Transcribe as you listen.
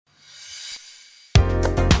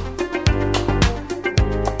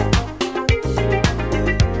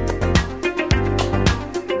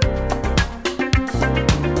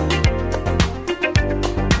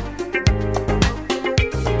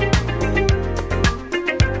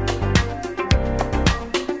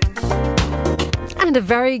And a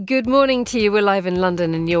very good morning to you. We're live in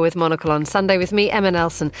London and you're with Monocle on Sunday with me, Emma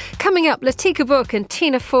Nelson. Coming up, Latika Book and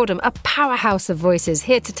Tina Fordham, a powerhouse of voices,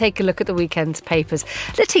 here to take a look at the weekend's papers.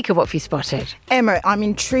 Latika, what have you spotted? Emma, I'm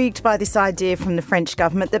intrigued by this idea from the French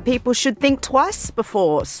government that people should think twice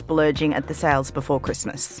before splurging at the sales before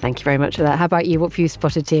Christmas. Thank you very much for that. How about you? What have you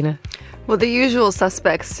spotted, Tina? Well, the usual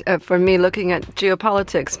suspects for me looking at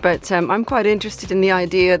geopolitics, but I'm quite interested in the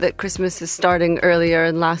idea that Christmas is starting earlier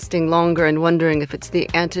and lasting longer, and wondering if it's the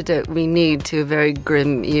antidote we need to a very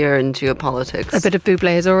grim year in geopolitics. A bit of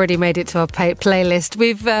Bublé has already made it to our playlist.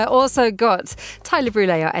 We've also got Tyler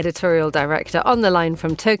Brûlé, our editorial director, on the line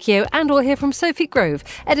from Tokyo, and we'll hear from Sophie Grove,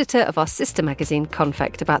 editor of our sister magazine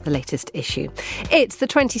Confect, about the latest issue. It's the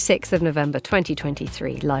 26th of November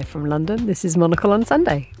 2023, live from London. This is Monocle on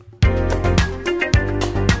Sunday.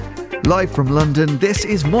 Live from London, this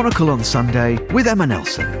is Monocle on Sunday with Emma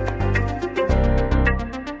Nelson.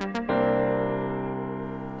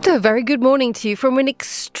 So, a very good morning to you from an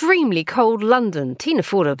extremely cold London. Tina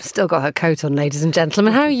Fordham's still got her coat on, ladies and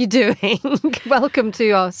gentlemen. How are you doing? Welcome to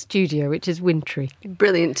our studio, which is wintry.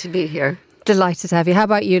 Brilliant to be here. Delighted to have you. How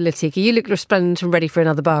about you, Latika? You look resplendent and ready for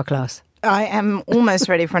another bar class. I am almost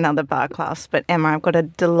ready for another bar class, but Emma, I've got a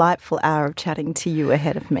delightful hour of chatting to you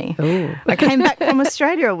ahead of me. Ooh. I came back from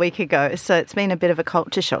Australia a week ago, so it's been a bit of a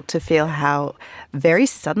culture shock to feel how very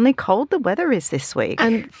suddenly cold the weather is this week.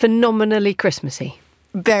 And phenomenally Christmassy.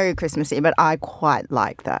 Very Christmassy, but I quite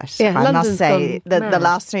like that. Yeah, I London's must say gone the mad.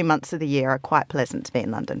 last 3 months of the year are quite pleasant to be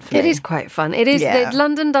in London for me. It is quite fun. It is. Yeah.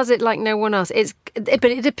 London does it like no one else.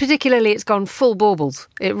 Particularly, it's gone full baubles.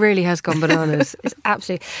 It really has gone bananas. It's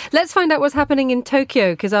absolutely. Let's find out what's happening in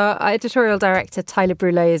Tokyo, because our editorial director Tyler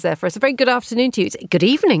Brûlé is there for us. A very good afternoon to you. It's good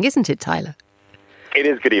evening, isn't it, Tyler? It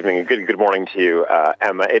is good evening and good morning to you,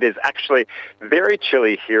 Emma. It is actually very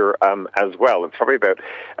chilly here as well. It's probably about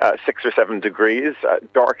 6 or 7 degrees,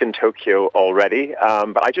 dark in Tokyo already.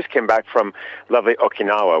 But I just came back from lovely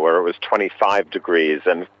Okinawa, where it was 25 degrees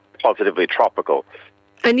and positively tropical.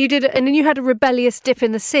 And then you had a rebellious dip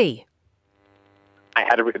in the sea. I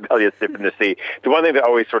had a rebellious dip in the sea. The one thing that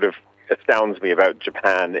always sort of astounds me about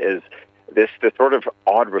Japan is this sort of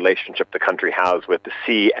odd relationship the country has with the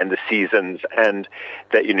sea and the seasons, and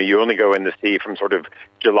that, you only go in the sea from sort of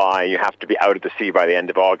July. You have to be out of the sea by the end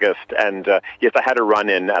of August. And yes, I had a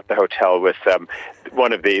run-in at the hotel with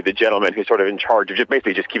one of the gentlemen who's sort of in charge of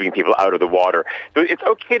basically just keeping people out of the water. So it's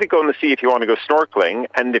okay to go in the sea if you want to go snorkeling,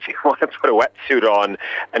 and if you want to put a wetsuit on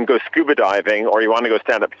and go scuba diving, or you want to go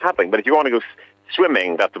stand-up paddling. But if you want to go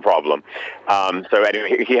swimming, that's the problem. So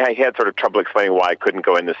anyway, he had sort of trouble explaining why I couldn't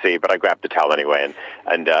go in the sea, but I grabbed the towel anyway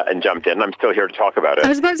and jumped in. I'm still here to talk about it. I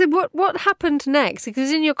was about to say, what happened next?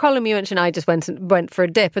 Because in your column you mentioned I just went for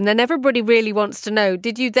a dip, and then everybody really wants to know,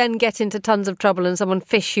 did you then get into tons of trouble and someone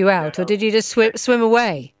fish you out, or did you just swim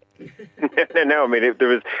away? No, I mean,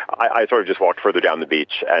 I sort of just walked further down the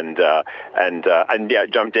beach and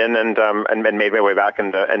jumped in and made my way back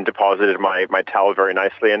and deposited my towel very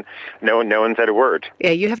nicely, and no one said a word.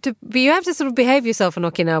 Yeah, you have to sort of behave yourself in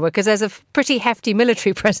Okinawa, because there's a pretty hefty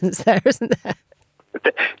military presence there, isn't there?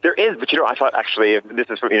 There is, but I thought actually, if this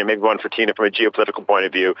is maybe one for Tina from a geopolitical point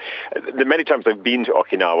of view, the many times I've been to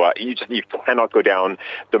Okinawa, you cannot go down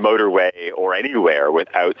the motorway or anywhere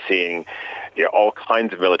without seeing all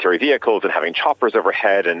kinds of military vehicles and having choppers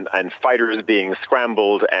overhead and fighters being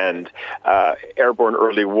scrambled and airborne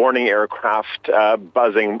early warning aircraft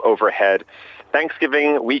buzzing overhead.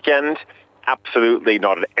 Thanksgiving weekend, absolutely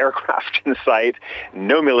not an aircraft in sight,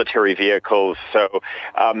 no military vehicles. So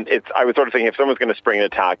I was sort of thinking, if someone's going to spring an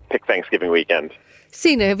attack, pick Thanksgiving weekend.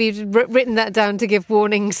 Sina, have you written that down to give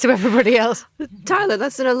warnings to everybody else? Tyler,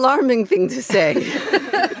 that's an alarming thing to say.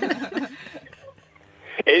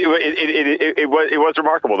 It was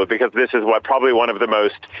remarkable, though, because this is probably one of the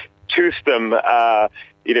most toothsome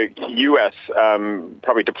U.S.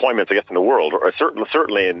 Probably deployments, I guess, in the world, or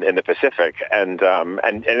certainly in the Pacific, and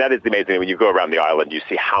that is the amazing thing. When you go around the island, you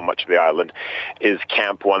see how much of the island is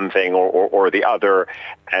camp one thing or the other,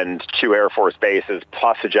 and 2 Air Force bases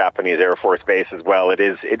plus a Japanese Air Force base as well. It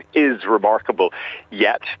is remarkable.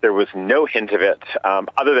 Yet there was no hint of it,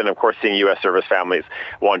 other than, of course, seeing U.S. service families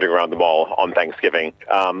wandering around the mall on Thanksgiving,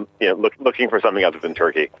 looking for something other than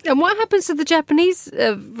turkey. And what happens to the Japanese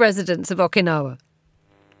residents of Okinawa?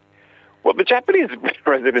 Well, the Japanese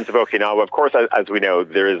residents of Okinawa, of course, as we know,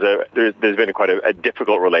 there's been quite a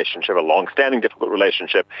difficult relationship, a long-standing difficult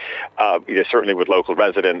relationship, certainly with local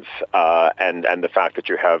residents, and the fact that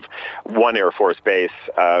you have one Air Force base,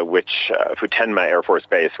 which Futenma Air Force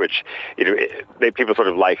Base, which people sort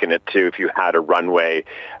of liken it to if you had a runway,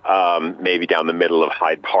 maybe down the middle of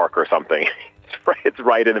Hyde Park or something. it's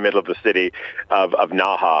right in the middle of the city of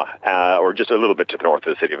Naha, or just a little bit to the north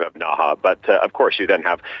of the city of Naha. But of course, you then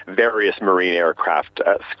have various marine aircraft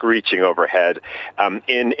screeching overhead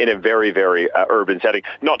in a very, very urban setting.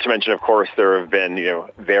 Not to mention, of course, there have been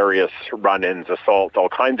various run-ins, assaults, all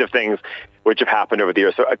kinds of things which have happened over the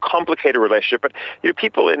years. So a complicated relationship. But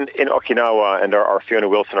people in Okinawa, and our Fiona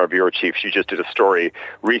Wilson, our bureau chief, she just did a story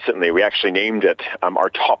recently. We actually named it our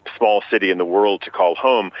top small city in the world to call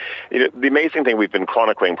home. The amazing thing we've been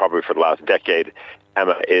chronicling probably for the last decade,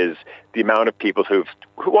 Emma, is the amount of people who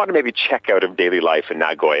want to maybe check out of daily life in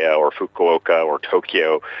Nagoya or Fukuoka or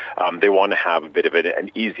Tokyo. They want to have a bit of an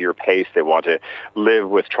easier pace. They want to live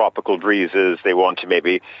with tropical breezes. They want to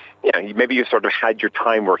maybe you've sort of had your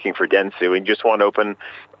time working for Dentsu and you just want to open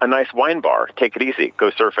a nice wine bar, take it easy,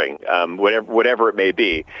 go surfing, whatever it may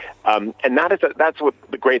be. And that's what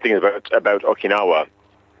the great thing is about Okinawa.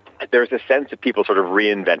 There's a sense of people sort of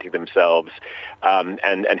reinventing themselves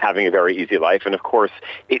and having a very easy life. And of course,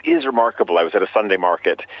 it is remarkable. I was at a Saturday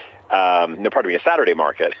market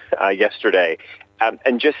yesterday,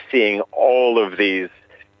 and just seeing all of these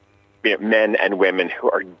men and women who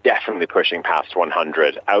are definitely pushing past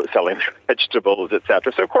 100, outselling their vegetables,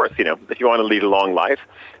 etc. So of course, if you want to lead a long life,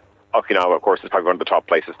 Okinawa, of course, is probably one of the top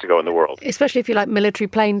places to go in the world. Especially if you like military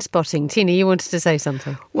plane spotting. Tina, you wanted to say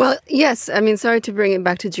something. Well, yes. I mean, sorry to bring it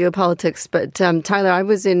back to geopolitics, but Tyler, I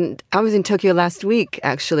was in Tokyo last week,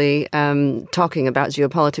 actually, talking about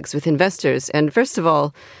geopolitics with investors. And first of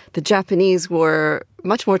all, the Japanese were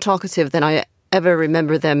much more talkative than I ever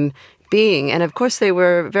remember them being. And of course, they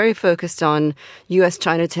were very focused on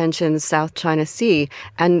U.S.-China tensions, South China Sea.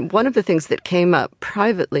 And one of the things that came up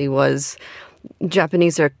privately was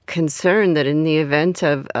Japanese are concerned that in the event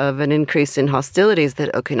of an increase in hostilities,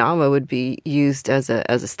 that Okinawa would be used as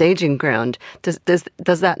a staging ground. Does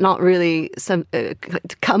that not really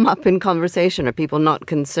come up in conversation? Are people not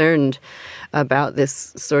concerned about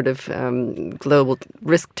this sort of global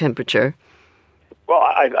risk temperature? Well,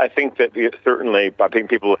 I think that certainly, I think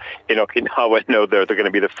people in Okinawa know they're going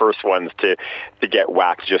to be the first ones to get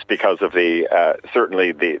whacked just because of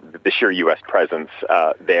certainly the sheer U.S. presence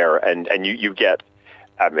there, and you get.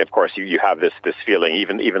 Of course, you have this feeling.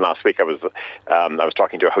 Even last week, I was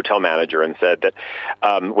talking to a hotel manager and said that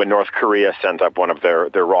when North Korea sent up one of their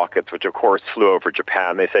rockets, which of course flew over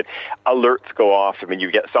Japan, they said alerts go off. I mean,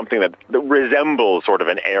 you get something that resembles sort of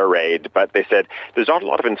an air raid, but they said there's not a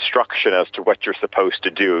lot of instruction as to what you're supposed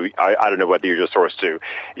to do. I don't know whether you're just supposed to,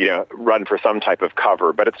 run for some type of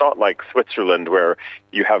cover, but it's not like Switzerland where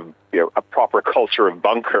you have a proper culture of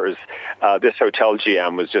bunkers. This hotel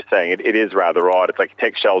GM was just saying it is rather odd. It's like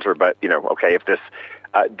take shelter, but okay, if this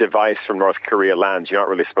device from North Korea lands, you're not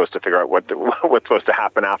really supposed to figure out what's supposed to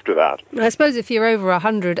happen after that. I suppose if you're over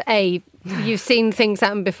 100, A, you've seen things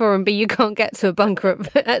happen before, and B, you can't get to a bunker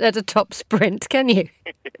at a top sprint, can you?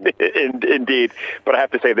 Indeed, but I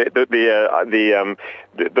have to say that those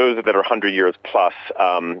that are 100 years plus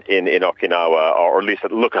in Okinawa, or at least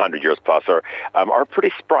that look 100 years plus, are a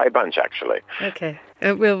pretty spry bunch, actually. Okay.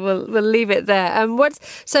 We'll leave it there.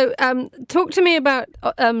 Talk to me about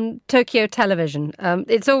Tokyo television.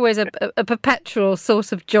 It's always a perpetual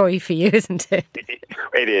source of joy for you, isn't it?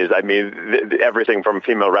 It is. I mean, everything from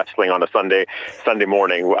female wrestling on a Sunday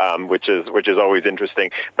morning, which is always interesting.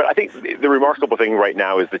 But I think the remarkable thing right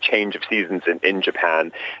now is the change of seasons in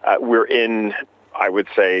Japan. We're in, I would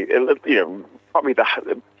say, probably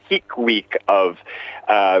the peak week of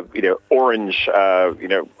orange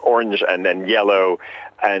and then yellow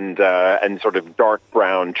and sort of dark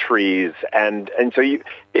brown trees, and so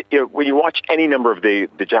when you watch any number of the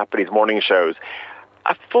Japanese morning shows,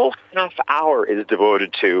 a full half hour is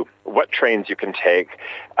devoted to what trains you can take,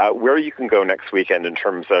 where you can go next weekend in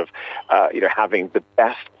terms of having the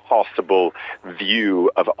best possible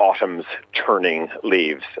view of autumn's turning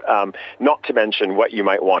leaves. Not to mention what you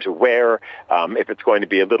might want to wear, if it's going to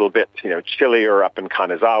be a little bit chillier up in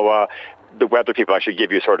Kanazawa. The weather people actually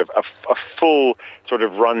give you sort of a full sort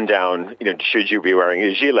of rundown. Should you be wearing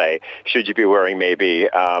a gilet? Should you be wearing maybe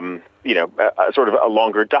sort of a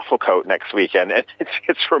longer duffel coat next weekend? And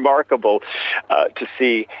it's remarkable to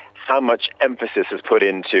see how much emphasis is put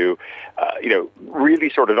into,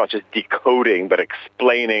 really sort of not just decoding, but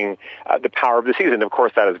explaining the power of the season. Of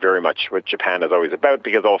course, that is very much what Japan is always about,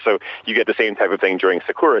 because also you get the same type of thing during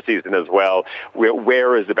Sakura season as well.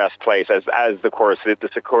 Where is the best place? As the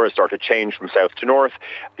Sakura start to change from south to north,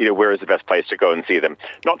 where is the best place to go and see them?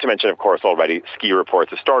 Not to mention, of course, already ski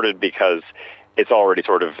reports have started because it's already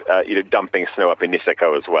sort of dumping snow up in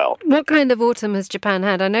Niseko as well. What kind of autumn has Japan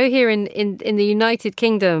had? I know here in the United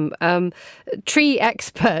Kingdom, tree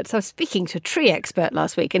experts, I was speaking to a tree expert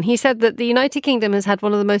last week, and he said that the United Kingdom has had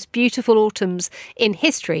one of the most beautiful autumns in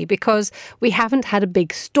history because we haven't had a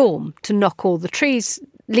big storm to knock all the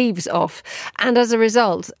leaves off. And as a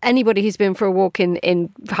result, anybody who's been for a walk in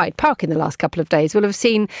Hyde Park in the last couple of days will have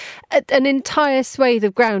seen an entire swathe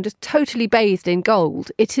of ground just totally bathed in gold.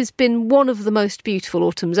 It has been one of the most beautiful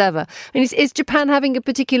autumns ever. I mean, is Japan having a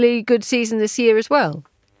particularly good season this year as well?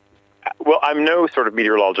 Well, I'm no sort of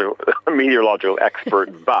meteorological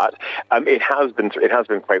expert, but it has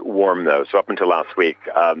been quite warm though. So up until last week,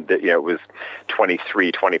 it was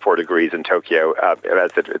 23, 24 degrees in Tokyo.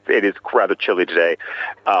 It is rather chilly today,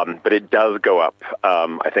 but it does go up.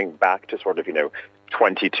 I think back to sort of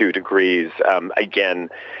 22 degrees again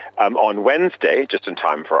on Wednesday, just in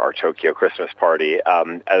time for our Tokyo Christmas party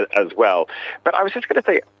as well. But I was just going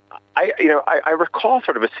to say, I recall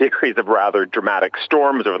sort of a series of rather dramatic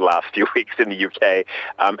storms over the last few weeks in the UK,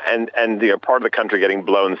 and part of the country getting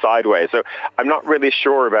blown sideways. So I'm not really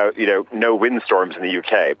sure about no windstorms in the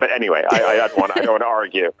UK. But anyway, I don't want to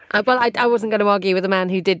argue. Well, I wasn't going to argue with a man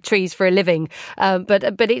who did trees for a living, but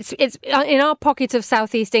it's in our pocket of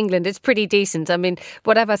southeast England. It's pretty decent. I mean,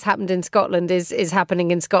 whatever's happened in Scotland is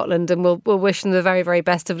happening in Scotland, and we'll wish them the very, very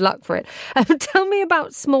best of luck for it. Tell me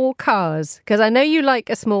about small cars, because I know you like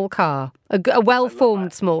a small car, a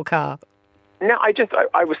well-formed small car. No,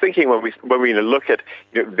 I was thinking when we look at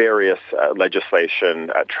various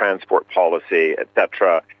legislation, transport policy,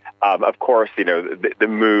 etc. Of course, the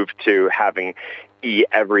move to having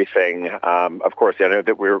everything. Of course, I know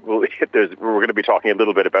that we're going to be talking a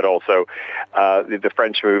little bit about also the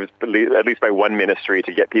French moves, at least by one ministry,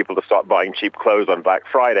 to get people to stop buying cheap clothes on Black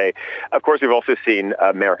Friday. Of course, we've also seen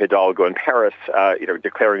Mayor Hidalgo in Paris,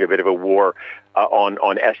 declaring a bit of a war on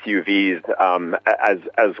SUVs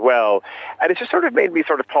as well. And it just sort of made me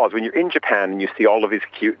sort of pause. When you're in Japan and you see all of these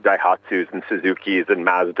cute Daihatsus and Suzukis and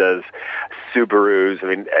Mazdas, Subarus,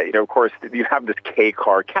 I mean, of course, you have this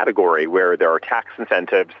K-car category where there are tax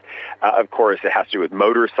incentives. Of course, it has to do with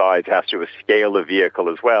motor size, it has to do with scale of vehicle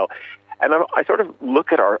as well. And I sort of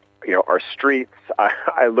look at our streets.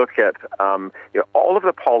 I look at all of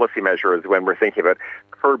the policy measures when we're thinking about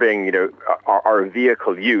curbing our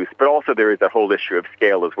vehicle use, but also there is a whole issue of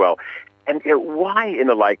scale as well. And why in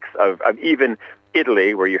the likes of even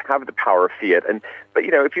Italy, where you have the power of Fiat, but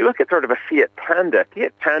if you look at sort of a Fiat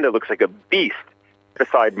Panda looks like a beast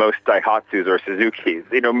beside most Daihatsus or Suzukis.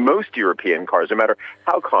 Most European cars, no matter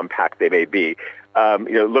how compact they may be,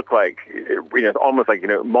 look like almost like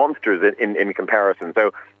monsters in comparison.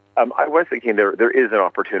 So I was thinking there is an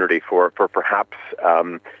opportunity for perhaps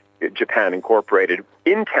Japan incorporated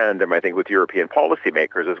in tandem, I think, with European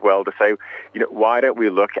policymakers as well, to say, why don't we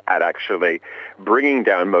look at actually bringing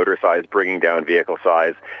down motor size, bringing down vehicle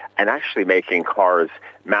size, and actually making cars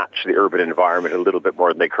match the urban environment a little bit more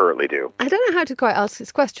than they currently do. I don't know how to quite ask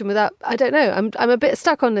this question without, I don't know, I'm a bit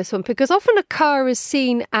stuck on this one, because often a car is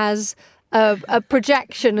seen as a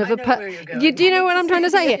projection of do you know what I'm trying to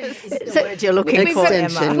say here? It's the word you're looking for,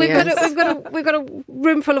 Emma. We've got a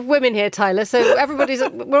room full of women here, Tyler. So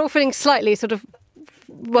we're all feeling slightly sort of.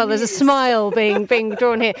 Well, there's a smile being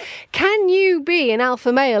drawn here. Can you be an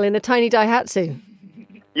alpha male in a tiny Daihatsu?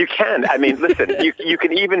 You can. I mean, listen. You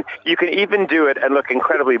can even do it and look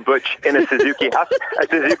incredibly butch in a Suzuki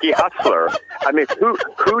Hustler. I mean,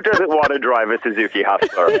 who doesn't want to drive a Suzuki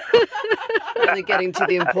Hustler? Really getting to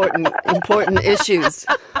the important issues.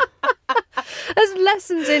 As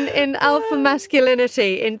lessons in alpha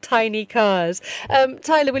masculinity in tiny cars.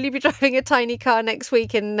 Tyler, will you be driving a tiny car next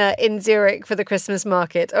week in Zurich for the Christmas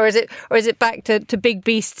market, or is it back to big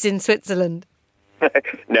beasts in Switzerland?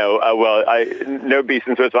 No, no beasts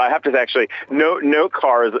in Switzerland. I have to say, actually, no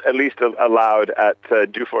cars at least allowed at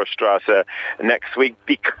Dufourstrasse next week,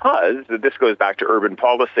 because this goes back to urban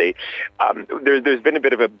policy. There's been a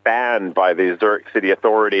bit of a ban by the Zurich city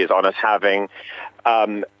authorities on us having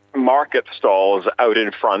market stalls out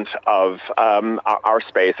in front of our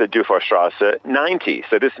space at Dufourstrasse 90.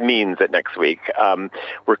 So this means that next week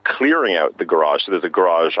we're clearing out the garage. So there's a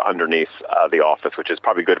garage underneath the office, which is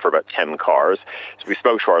probably good for about 10 cars. So we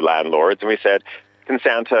spoke to our landlords and we said, can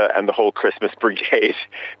Santa and the whole Christmas brigade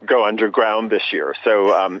go underground this year?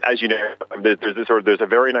 So as you know, there's a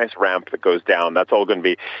very nice ramp that goes down. That's all going to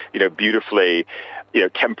be beautifully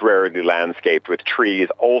temporarily landscaped with trees,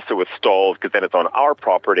 also with stalls, because then it's on our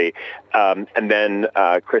property. And then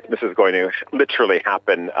Christmas is going to literally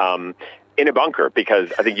happen in a bunker,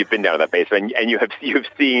 because I think you've been down to that basement and you've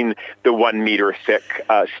seen the 1 meter thick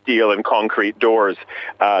steel and concrete doors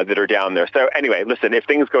that are down there. So anyway, listen, if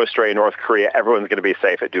things go astray in North Korea, everyone's going to be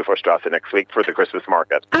safe at Dufourstrasse next week for the Christmas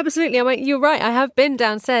market. Absolutely. I mean, you're right. I have been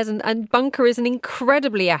downstairs, and bunker is an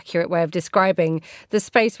incredibly accurate way of describing the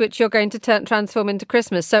space which you're going to transform into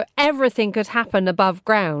Christmas. So everything could happen above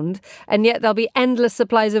ground, and yet there'll be endless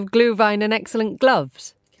supplies of Glühwein and excellent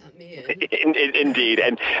gloves. Indeed,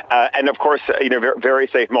 and of course, very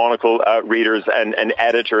safe Monocle readers and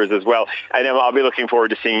editors as well. And I'll be looking forward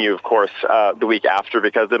to seeing you, of course, the week after,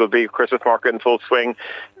 because it'll be Christmas market in full swing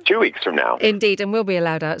 2 weeks from now. Indeed, and we'll be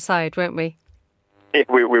allowed outside, won't we?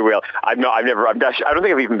 We will. I don't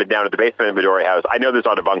think I've even been down at the basement of Midori House. I know there's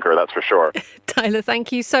not a bunker, that's for sure. Tyler,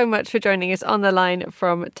 thank you so much for joining us on the line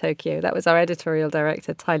from Tokyo. That was our editorial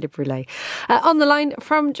director, Tyler Brûlé. On the line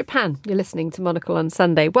from Japan, you're listening to Monocle on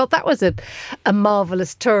Sunday. Well, that was a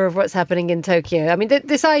marvellous tour of what's happening in Tokyo. I mean,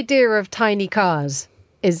 this idea of tiny cars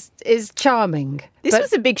is charming. This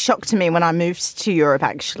was a big shock to me when I moved to Europe,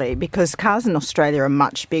 actually, because cars in Australia are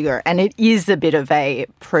much bigger, and it is a bit of a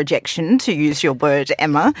projection, to use your word,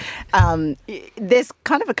 Emma. There's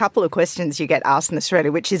kind of a couple of questions you get asked in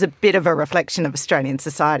Australia, which is a bit of a reflection of Australian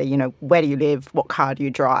society. You know, where do you live? What car do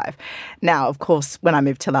you drive? Now, of course, when I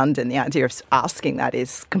moved to London, the idea of asking that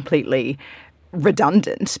is completely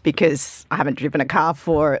redundant, because I haven't driven a car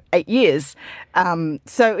for 8 years.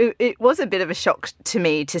 So it was a bit of a shock to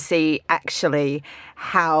me to see actually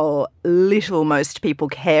how little most people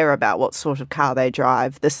care about what sort of car they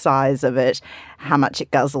drive, the size of it, how much it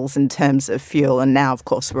guzzles in terms of fuel. And now, of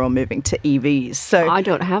course, we're all moving to EVs. So I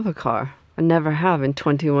don't have a car. I never have in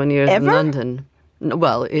 21 years Ever? in London.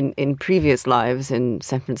 Well, in previous lives in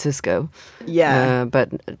San Francisco. Yeah.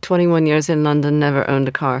 But 21 years in London, never owned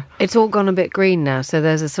a car. It's all gone a bit green now, so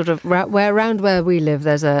there's a sort of around where we live,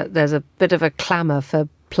 there's a bit of a clamour for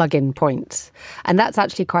plug-in points, and that's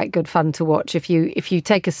actually quite good fun to watch if you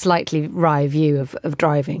take a slightly wry view of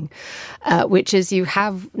driving, which is you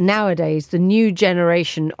have nowadays the new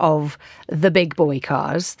generation of the big boy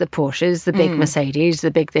cars, the Porsches, the big Mercedes,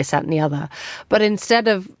 the big this, that and the other. But instead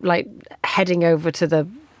of like heading over to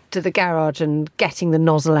the garage and getting the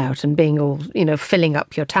nozzle out and being all, filling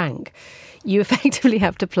up your tank, you effectively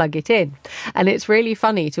have to plug it in. And it's really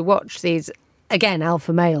funny to watch these, again,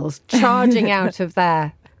 alpha males charging out of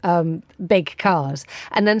their big cars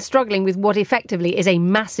and then struggling with what effectively is a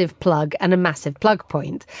massive plug and a massive plug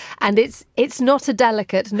point. And it's not a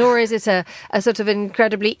delicate, nor is it a sort of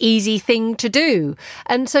incredibly easy thing to do.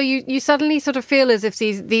 And so you suddenly sort of feel as if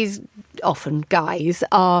these often guys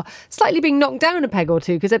are slightly being knocked down a peg or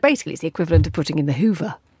two, because basically it's the equivalent of putting in the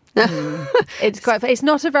Hoover. It's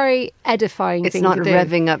not a very edifying thing to do. It's not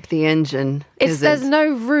revving up the engine, There's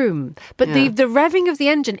no room. But the revving of the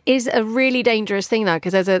engine is a really dangerous thing now,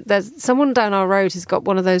 because there's someone down our road who's got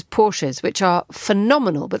one of those Porsches, which are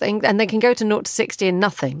phenomenal, but they can go to 0 to 60 in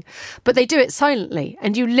nothing. But they do it silently,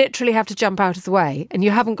 and you literally have to jump out of the way, and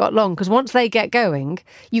you haven't got long, because once they get going,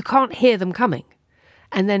 you can't hear them coming.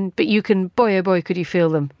 And then, but you can, boy oh boy, could you feel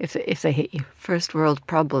them if they hit you. First world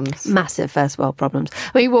problems. Massive first world problems.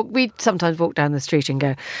 We sometimes walk down the street and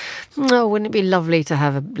go, oh, wouldn't it be lovely to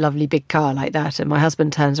have a lovely big car like that? And my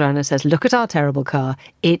husband turns around and says, look at our terrible car.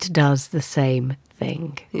 It does the same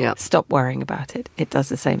thing. Yeah. Stop worrying about it. It does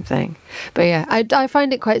the same thing. But yeah, I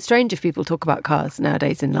find it quite strange if people talk about cars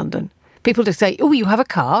nowadays in London. People just say, oh, you have a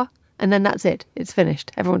car? And then that's it. It's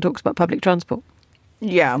finished. Everyone talks about public transport.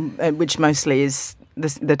 Yeah, which mostly is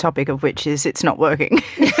the topic of which is it's not working.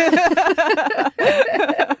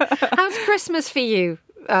 How's Christmas for you,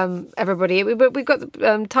 everybody? We've got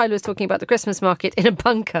Tyler was talking about the Christmas market in a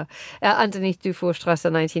bunker underneath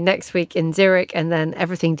Dufourstrasse 19 next week in Zurich, and then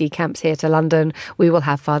everything decamps here to London. We will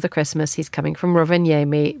have Father Christmas. He's coming from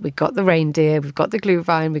Rovaniemi. We've got the reindeer. We've got the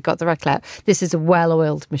Glühwein. We've got the raclette. This is a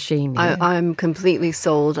well-oiled machine. I'm completely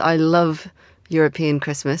sold. I love European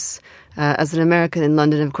Christmas. As an American in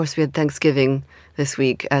London, of course, we had Thanksgiving this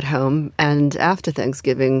week at home, and after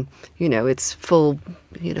Thanksgiving, it's full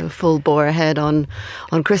bore ahead on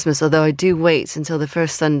Christmas. Although I do wait until the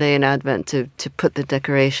first Sunday in Advent to put the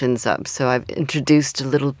decorations up. So I've introduced a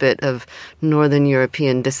little bit of Northern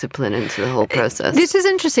European discipline into the whole process. This is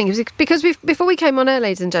interesting because before we came on air,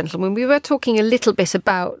 ladies and gentlemen, we were talking a little bit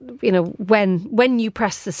about when you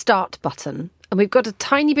press the start button. And we've got a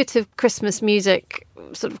tiny bit of Christmas music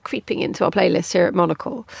sort of creeping into our playlist here at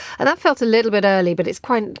Monocle. And that felt a little bit early, but it's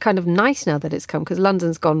quite kind of nice now that it's come, because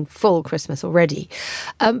London's gone full Christmas already.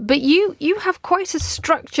 But you have quite a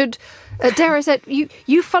structured, dare I say,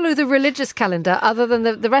 you follow the religious calendar, other than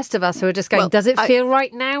the rest of us who are just going, does it feel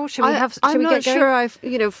right now? I'm not sure I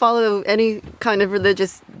follow any kind of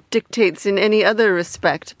religious dictates in any other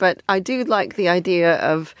respect, but I do like the idea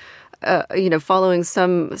of following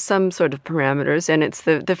some sort of parameters, and it's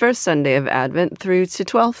the first Sunday of Advent through to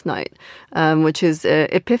Twelfth Night, which is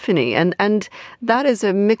Epiphany, and that is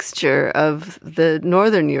a mixture of the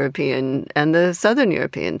Northern European and the Southern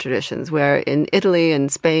European traditions, where in Italy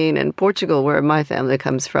and Spain and Portugal, where my family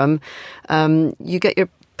comes from, you get your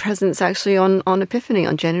presents actually on Epiphany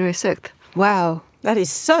on January 6th. Wow. That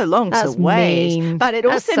is so long That's to wait. mean. But it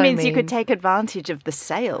That's also so means you mean. could take advantage of the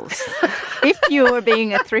sales if you were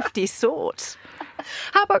being a thrifty sort.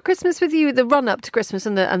 How about Christmas with you, the run-up to Christmas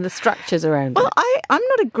and the structures around Well, it? I'm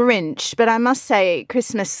not a Grinch, but I must say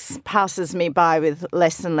Christmas passes me by with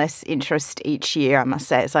less and less interest each year, I must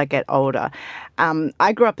say, as I get older.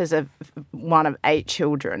 I grew up as one of 8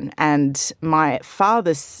 children, and my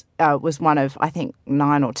father's was one of, I think,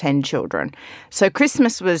 9 or 10 children. So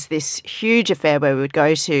Christmas was this huge affair where we would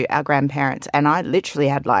go to our grandparents, and I literally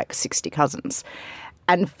had like 60 cousins.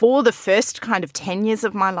 And for the first kind of 10 years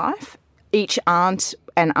of my life, each aunt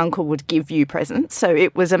and uncle would give you presents. So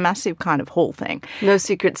it was a massive kind of haul thing. No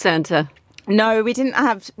Secret Santa. No,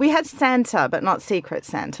 we had Santa, but not Secret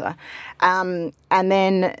Santa. And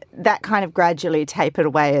then that kind of gradually tapered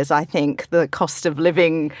away as I think the cost of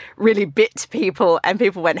living really bit people, and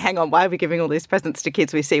people went, hang on, why are we giving all these presents to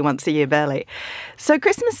kids we see once a year barely? So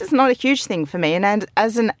Christmas is not a huge thing for me. And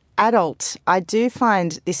as an adult, I do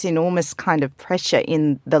find this enormous kind of pressure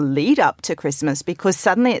in the lead up to Christmas, because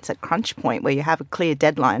suddenly it's a crunch point where you have a clear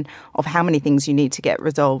deadline of how many things you need to get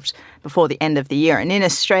resolved before the end of the year. And in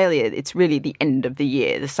Australia, it's really the end of the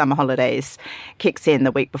year. The summer holidays kicks in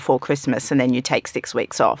the week before Christmas, and then you take 6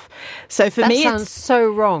 weeks off. So for me, That sounds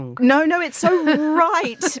so wrong. No, it's so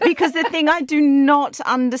right. Because the thing I do not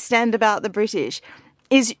understand about the British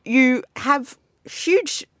is you have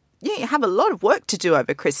you have a lot of work to do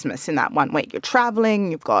over Christmas in that 1 week. You're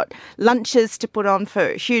travelling, you've got lunches to put on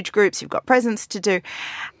for huge groups, you've got presents to do,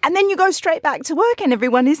 and then you go straight back to work and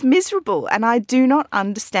everyone is miserable. And I do not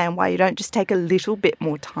understand why you don't just take a little bit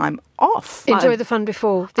more time off. Enjoy the fun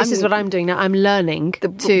before. This is what I'm doing now. I'm learning The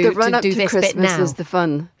to run up do to this Christmas bit now. is the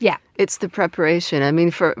fun. Yeah. It's the preparation. I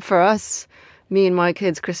mean, for us, me and my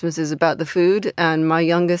kids, Christmas is about the food, and my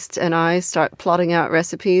youngest and I start plotting out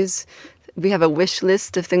recipes. We have a wish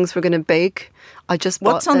list of things we're going to bake. I just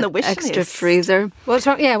bought What's on an the wish extra list? freezer. What's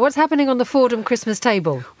wrong? Yeah, what's happening on the Fordham Christmas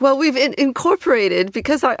table? Well, we've incorporated,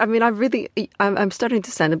 because I'm starting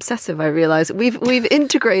to sound obsessive, I realize. We've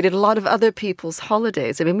integrated a lot of other people's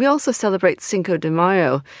holidays. I mean, we also celebrate Cinco de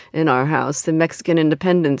Mayo in our house, the Mexican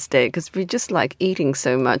Independence Day, because we just like eating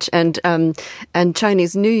so much, and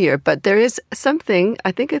Chinese New Year. But there is something,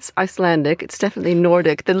 I think it's Icelandic, it's definitely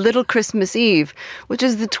Nordic, the Little Christmas Eve, which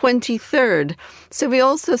is the 23rd. So we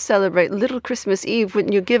also celebrate Little Christmas Eve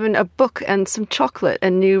when you're given a book and some chocolate,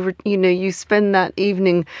 and you spend that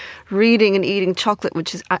evening reading and eating chocolate,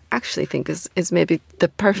 which is, I actually think is maybe the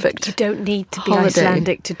perfect. You don't need to be holiday.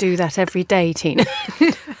 Icelandic to do that every day, Tina.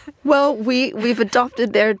 Well, we've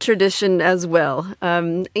adopted their tradition as well,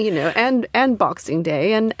 and Boxing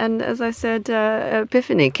Day, and as I said,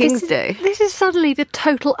 Epiphany, King's Day. This is suddenly the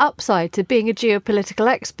total upside to being a geopolitical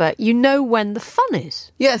expert. You know when the fun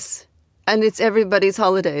is. Yes. And it's everybody's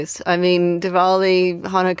holidays. I mean, Diwali,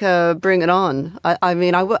 Hanukkah, bring it on.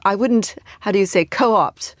 I wouldn't,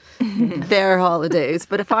 co-opt their holidays.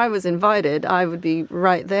 But if I was invited, I would be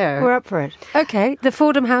right there. We're up for it. Okay, the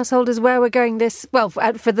Fordham household is where we're going this, well, for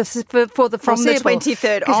the From the foreseeable.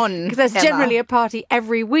 23rd on, Because there's Emma. generally a party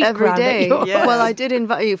every week Every round at day. yours. Yeah. Well, I did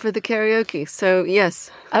invite you for the karaoke. So,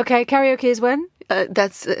 yes. Okay, karaoke is when?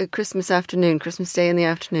 That's Christmas afternoon, Christmas Day in the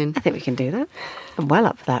afternoon. I think we can do that. I'm well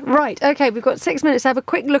up for that. Right, okay, we've got 6 minutes to have a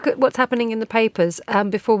quick look at what's happening in the papers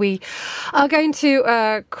before we are going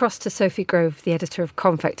to cross to Sophie Grove, the editor of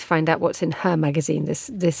Confect, to find out what's in her magazine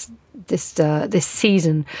this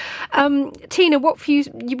season. Tina, what have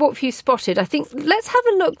you spotted? I think let's have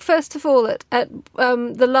a look first of all at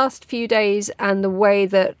the last few days and the way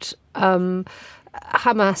that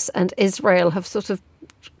Hamas and Israel have sort of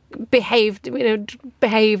behaved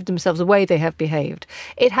themselves the way they have behaved.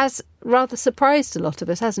 It has rather surprised a lot of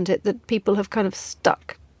us, hasn't it, that people have kind of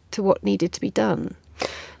stuck to what needed to be done.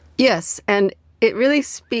 Yes, and it really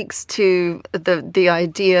speaks to the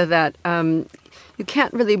idea that you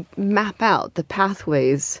can't really map out the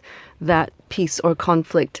pathways that peace or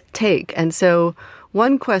conflict take. And so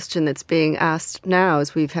One question that's being asked now,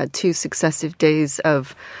 as we've had 2 successive days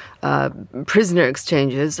of prisoner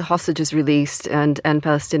exchanges, hostages released and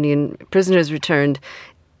Palestinian prisoners returned,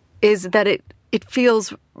 is that it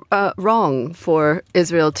feels wrong for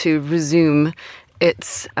Israel to resume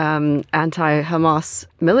its anti-Hamas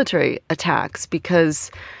military attacks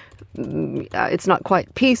because it's not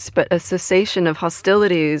quite peace, but a cessation of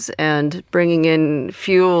hostilities and bringing in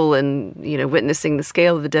fuel and, witnessing the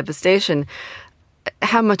scale of the devastation.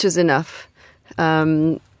 How much is enough?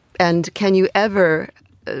 And can you ever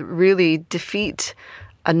really defeat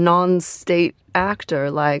a non-state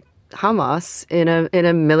actor like Hamas in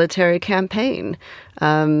a military campaign?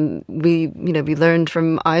 We learned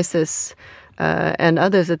from ISIS and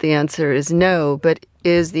others that the answer is no. But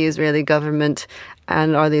is the Israeli government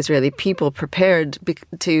and are the Israeli people prepared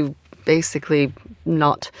to basically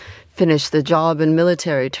not finish the job in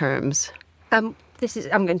military terms? I'm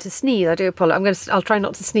going to sneeze. I do apologize. I'll try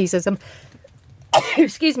not to sneeze as I'm.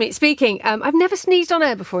 Excuse me. Speaking, I've never sneezed on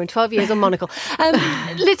air before in 12 years on Monocle.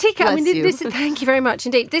 Latika, thank you very much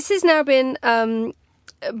indeed. This has now been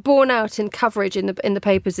borne out in coverage in the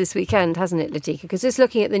papers this weekend, hasn't it, Latika? Because just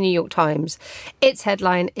looking at the New York Times, its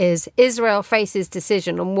headline is Israel faces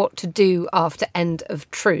decision on what to do after end of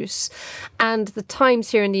truce. And the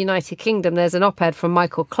Times here in the United Kingdom, there's an op-ed from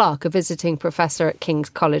Michael Clark, a visiting professor at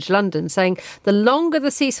King's College London, saying the longer the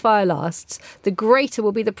ceasefire lasts, the greater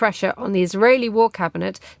will be the pressure on the Israeli War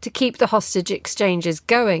Cabinet to keep the hostage exchanges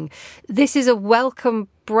going. This is a welcome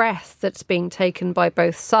breath that's being taken by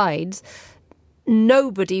both sides.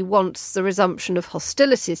 Nobody wants the resumption of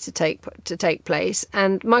hostilities to take place.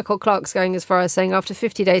 And Michael Clark's going as far as saying after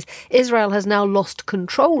 50 days, Israel has now lost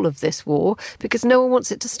control of this war because no one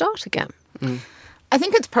wants it to start again. I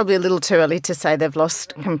think it's probably a little too early to say they've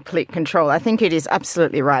lost complete control. I think it is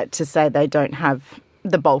absolutely right to say they don't have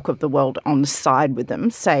the bulk of the world on side with them,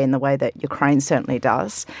 say in the way that Ukraine certainly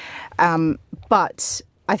does. But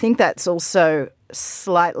I think that's also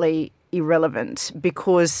slightly irrelevant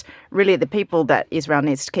because really the people that Israel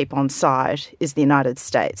needs to keep on side is the United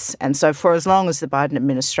States. And so for as long as the Biden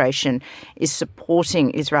administration is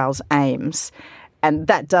supporting Israel's aims, and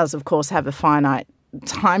that does, of course, have a finite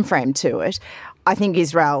time frame to it, I think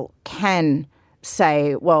Israel can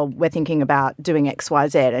say, well, we're thinking about doing X, Y,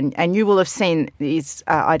 Z. And you will have seen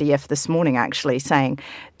IDF this morning actually saying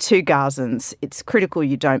to Gazans, it's critical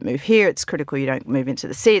you don't move here, it's critical you don't move into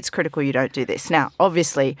the sea, it's critical you don't do this. Now,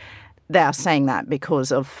 obviously, they are saying that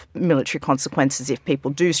because of military consequences if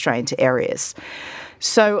people do stray into areas.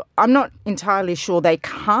 So I'm not entirely sure they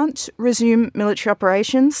can't resume military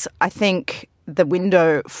operations. I think the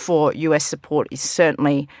window for US support is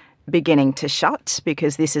certainly beginning to shut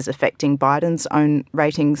because this is affecting Biden's own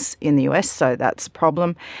ratings in the US, so that's a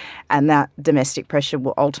problem. And that domestic pressure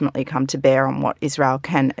will ultimately come to bear on what Israel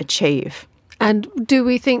can achieve. And do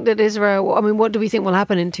we think that Israel, what do we think will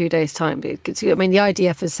happen in 2 days' time? Because, the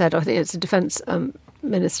IDF has said, I think it's the defence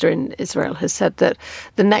minister in Israel has said that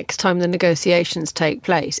the next time the negotiations take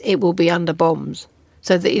place, it will be under bombs.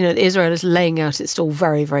 So that, Israel is laying out its stall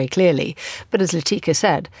very, very clearly. But as Latika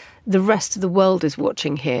said, the rest of the world is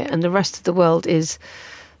watching here, and the rest of the world is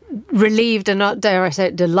relieved and, not dare I say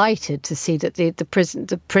it, delighted to see that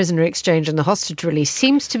the prisoner exchange and the hostage release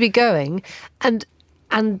seems to be going.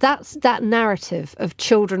 And that's that narrative of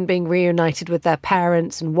children being reunited with their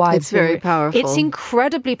parents and wives. It's very powerful. It's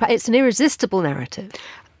incredibly it's an irresistible narrative.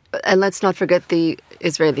 And let's not forget the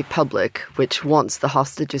Israeli public, which wants the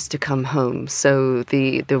hostages to come home. So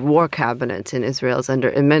the war cabinet in Israel is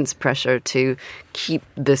under immense pressure to keep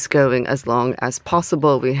this going as long as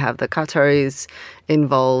possible. We have the Qataris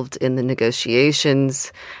involved in the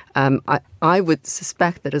negotiations. I would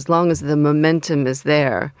suspect that as long as the momentum is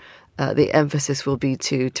there, the emphasis will be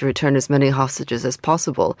to return as many hostages as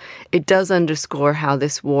possible. It does underscore how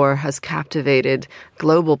this war has captivated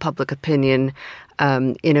global public opinion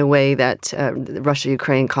in a way that the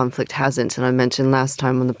Russia-Ukraine conflict hasn't. And I mentioned last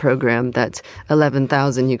time on the program that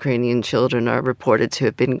 11,000 Ukrainian children are reported to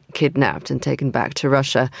have been kidnapped and taken back to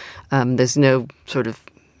Russia. There's no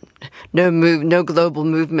global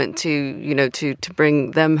movement to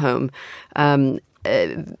bring them home.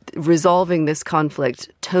 Resolving this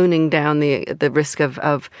conflict, toning down the risk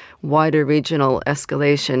of wider regional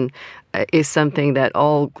escalation is something that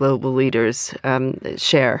all global leaders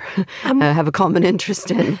share, have a common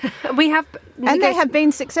interest in. And they have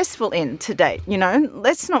been successful in to date.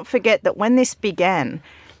 Let's not forget that when this began,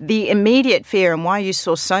 the immediate fear and why you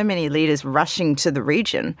saw so many leaders rushing to the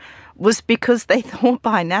region was because they thought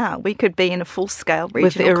by now we could be in a full-scale regional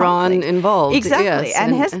with Iran conflict. involved. Exactly, yes,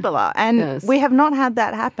 and Hezbollah. And yes. we have not had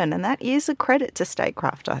that happen, and that is a credit to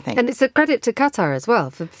statecraft, I think. And it's a credit to Qatar as well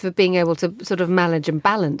for being able to sort of manage and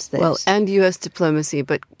balance this. Well, and US diplomacy,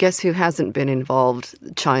 but guess who hasn't been involved?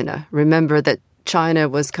 China. Remember that China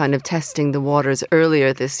was kind of testing the waters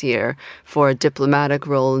earlier this year for a diplomatic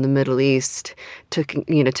role in the Middle East, took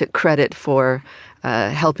credit for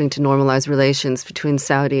helping to normalize relations between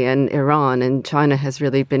Saudi and Iran, and China has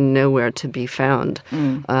really been nowhere to be found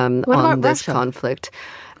on this Russia? conflict.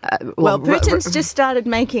 Well, Putin's just started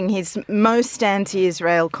making his most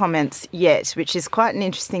anti-Israel comments yet, which is quite an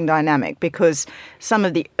interesting dynamic because some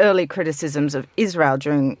of the early criticisms of Israel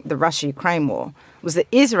during the Russia-Ukraine war was that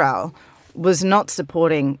Israel was not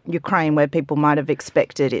supporting Ukraine where people might have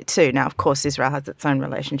expected it to. Now, of course, Israel has its own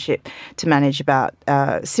relationship to manage about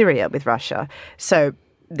Syria with Russia. So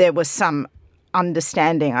there was some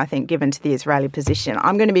understanding, I think, given to the Israeli position.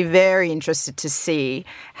 I'm going to be very interested to see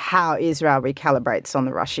how Israel recalibrates on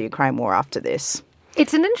the Russia-Ukraine war after this.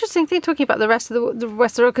 It's an interesting thing talking about the rest of the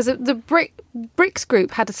world because the BRICS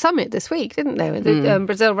group had a summit this week, didn't they?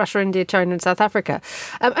 Brazil, Russia, India, China, and South Africa.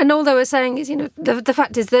 And all they were saying is, the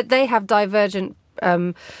fact is that they have divergent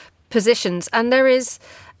positions, and there is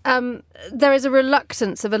a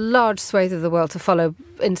reluctance of a large swathe of the world to follow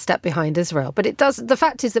in step behind Israel. But the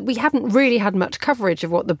fact is that we haven't really had much coverage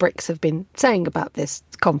of what the BRICS have been saying about this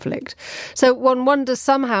conflict. So one wonders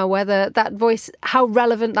somehow whether that voice, how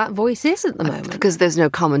relevant that voice is at the moment. Because there's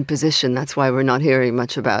no common position. That's why we're not hearing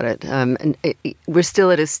much about it. We're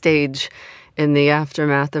still at a stage in the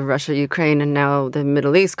aftermath of Russia, Ukraine, and now the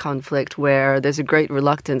Middle East conflict where there's a great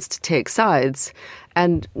reluctance to take sides.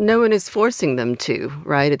 And no one is forcing them to,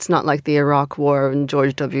 right? It's not like the Iraq War and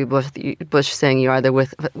George W. Bush saying you're either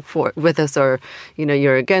with us or,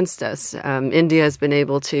 you're against us. India has been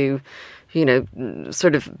able to,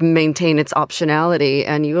 sort of maintain its optionality.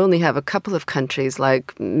 And you only have a couple of countries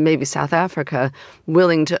like maybe South Africa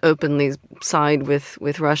willing to openly side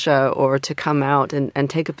with Russia or to come out and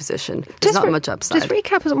take a position. There's not much upside. Just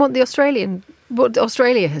recap what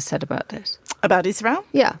Australia has said about this. About Israel?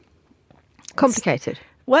 Yeah. Complicated.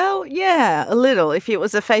 Well, yeah, a little. If it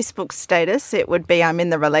was a Facebook status, it would be I'm in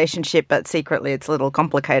the relationship, but secretly it's a little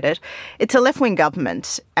complicated. It's a left-wing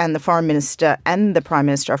government, and the foreign minister and the prime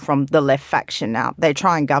minister are from the left faction now. They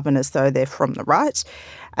try and govern as though they're from the right.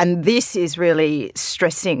 And this is really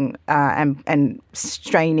stressing and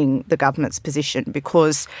straining the government's position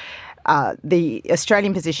because the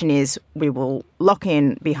Australian position is we will lock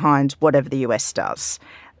in behind whatever the US does.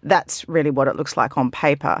 That's really what it looks like on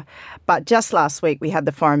paper. But just last week, we had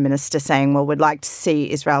the foreign minister saying, well, we'd like to see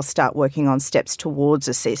Israel start working on steps towards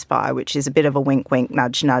a ceasefire, which is a bit of a wink, wink,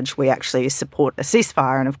 nudge, nudge. We actually support a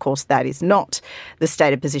ceasefire. And of course, that is not the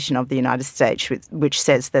stated position of the United States, which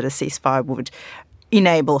says that a ceasefire would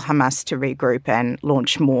enable Hamas to regroup and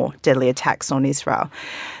launch more deadly attacks on Israel.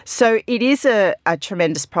 So it is a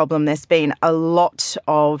tremendous problem. There's been a lot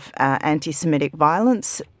of anti-Semitic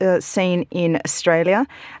violence seen in Australia,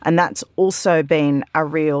 and that's also been a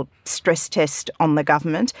real stress test on the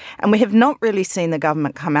government. And we have not really seen the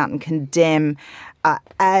government come out and condemn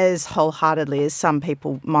as wholeheartedly as some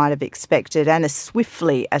people might have expected and as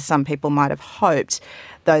swiftly as some people might have hoped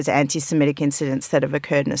those anti-Semitic incidents that have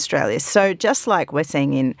occurred in Australia. So just like we're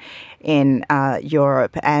seeing in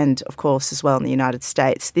Europe and, of course, as well in the United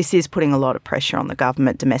States, this is putting a lot of pressure on the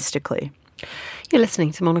government domestically. You're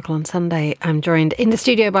listening to Monocle on Sunday. I'm joined in the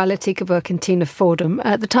studio by Latika Burke and Tina Fordham.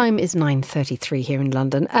 The time is 9:33 here in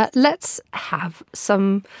London. Let's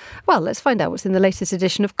find out what's in the latest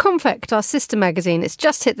edition of Confect, our sister magazine. It's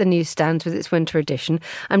just hit the newsstands with its winter edition.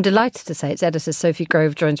 I'm delighted to say its editor, Sophie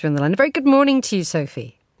Grove, joins me on the line. A very good morning to you,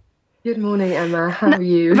 Sophie. Good morning, Emma. How are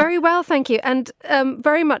you? Very well, thank you. And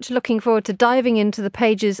very much looking forward to diving into the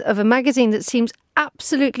pages of a magazine that seems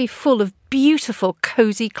absolutely full of beautiful,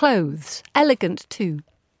 cosy clothes. Elegant, too.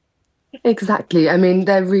 Exactly. I mean,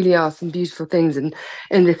 there really are some beautiful things in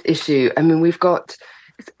this issue. I mean, we've got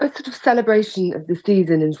a sort of celebration of the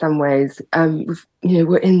season in some ways.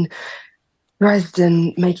 We're in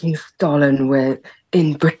Dresden making Stollen. We're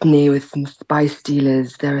in Brittany with some spice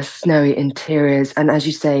dealers. There are snowy interiors. And as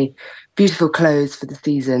you say, beautiful clothes for the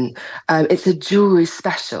season. It's a jewellery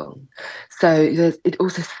special. So it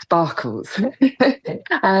also sparkles.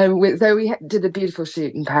 So we did a beautiful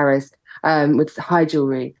shoot in Paris with high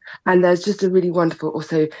jewellery. And there's just a really wonderful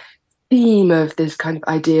also theme of this kind of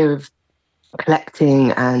idea of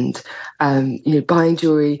collecting and, buying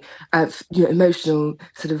jewellery, emotional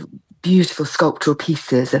sort of beautiful sculptural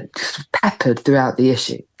pieces are just peppered throughout the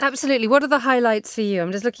issue. Absolutely. What are the highlights for you?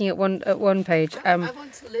 I'm just looking at one page. I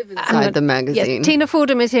want to live inside the magazine. Yes, Tina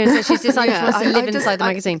Fordham is here and says she's decided to live inside the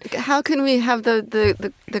magazine. How can we have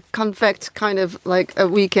the confect kind of like a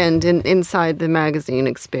weekend inside the magazine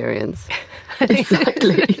experience?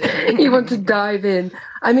 Exactly. You want to dive in.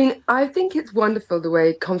 I mean, I think it's wonderful the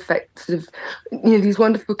way confect sort of, these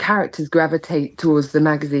wonderful characters gravitate towards the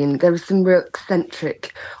magazine. There are some real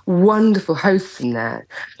eccentric, wonderful hosts in there.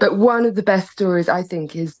 But one of the best stories, I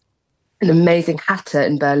think, is an amazing hatter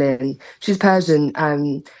in Berlin. She's Persian,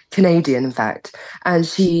 Canadian, in fact, and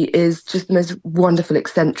she is just the most wonderful,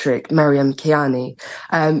 eccentric Mariam Kiani.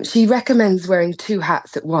 She recommends wearing 2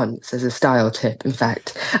 hats at once as a style tip, in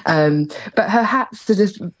fact. But her hats are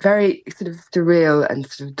just very sort of surreal and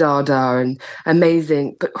sort of dada and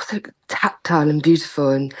amazing, but also tactile and beautiful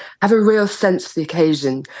and have a real sense of the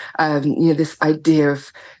occasion. This idea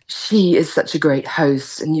of she is such a great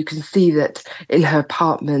host, and you can see that in her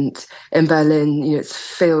apartment in Berlin. It's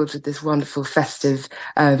filled with this wonderful, festive,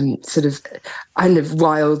 sort of kind of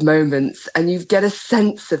wild moments, and you get a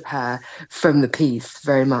sense of her from the piece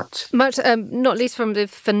very much. Not least from the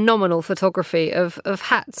phenomenal photography of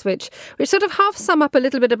hats, which sort of half sum up a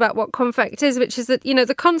little bit about what confect is, which is that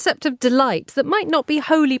the concept of delight that might not be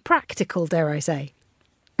wholly practical, dare I say.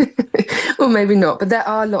 Well, maybe not, but there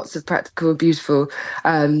are lots of practical, beautiful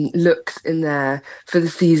looks in there for the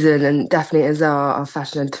season, and definitely as our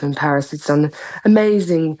fashion editor in Paris has done an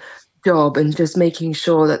amazing job and just making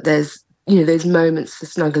sure that there's those moments for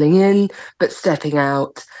snuggling in but stepping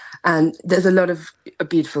out, and there's a lot of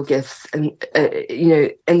beautiful gifts, and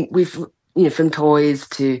and we've from toys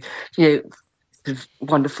to sort of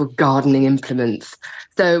wonderful gardening implements.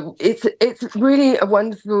 So it's really a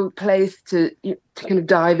wonderful place to kind of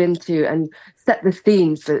dive into and set the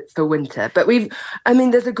scene for winter. But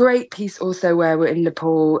there's a great piece also where we're in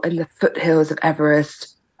Nepal in the foothills of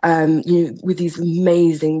Everest, with these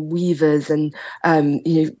amazing weavers and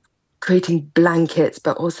creating blankets,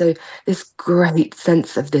 but also this great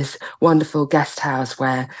sense of this wonderful guest house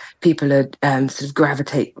where people are sort of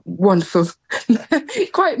gravitate, wonderful,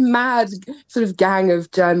 quite mad sort of gang of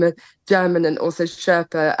German and also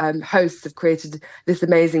Sherpa hosts have created this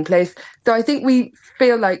amazing place. So I think we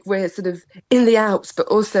feel like we're sort of in the Alps, but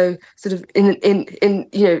also sort of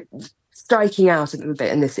in striking out a little bit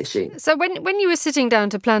in this issue. So when you were sitting down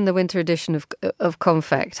to plan the winter edition of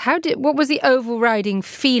Confect, what was the overriding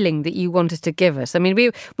feeling that you wanted to give us? I mean,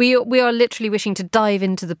 we are literally wishing to dive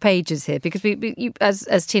into the pages here because we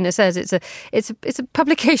as Tina says, it's a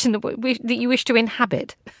publication that you wish to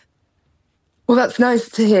inhabit. Well, that's nice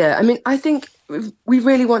to hear. I mean, I think we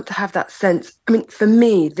really want to have that sense. I mean, for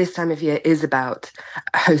me, this time of year is about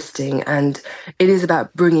hosting, and it is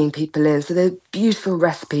about bringing people in. So they're beautiful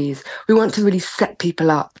recipes. We want to really set people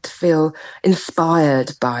up to feel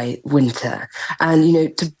inspired by winter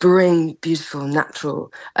and, to bring beautiful,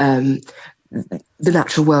 natural, the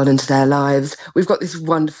natural world into their lives. We've got this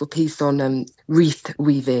wonderful piece on wreath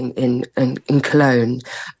weaving in Cologne,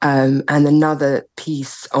 and another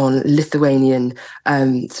piece on Lithuanian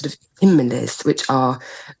sort of himmelis, which are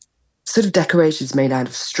sort of decorations made out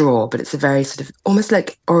of straw, but it's a very sort of almost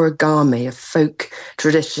like origami, a folk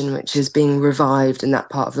tradition which is being revived in that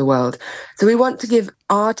part of the world. So we want to give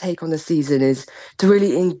our take on the season is to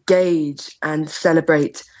really engage and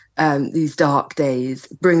celebrate these dark days,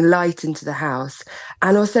 bring light into the house,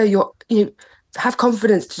 and also have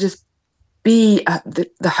confidence to just be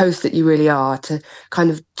the host that you really are, to kind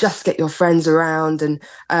of just get your friends around and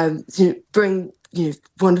bring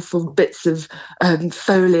wonderful bits of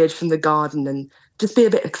foliage from the garden and just be a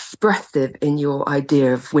bit expressive in your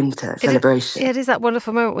idea of winter celebration. It is that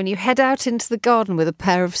wonderful moment when you head out into the garden with a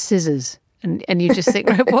pair of scissors. And you just think,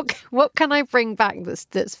 right, what can I bring back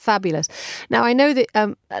that's fabulous? Now, I know that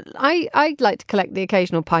I like to collect the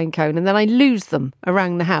occasional pine cone, and then I lose them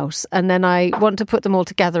around the house, and then I want to put them all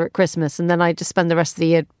together at Christmas, and then I just spend the rest of the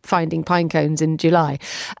year finding pine cones in July.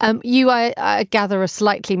 I gather are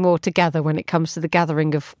slightly more together when it comes to the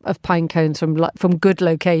gathering of pine cones from good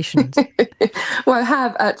locations. Well, I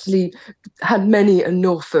have actually had many a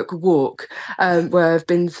Norfolk walk where I've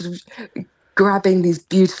been sort of grabbing these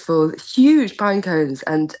beautiful, huge pine cones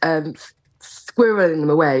and squirreling them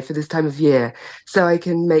away for this time of year, so I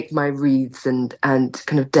can make my wreaths and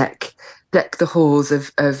kind of deck the halls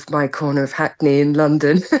of my corner of Hackney in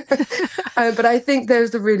London. But I think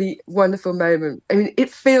there's a really wonderful moment. I mean, it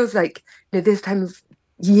feels like this time of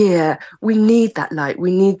Yeah, we need that light.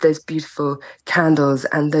 We need those beautiful candles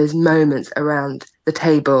and those moments around the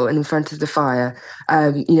table and in front of the fire,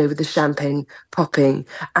 with the champagne popping.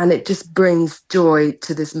 And it just brings joy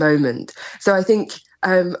to this moment. So I think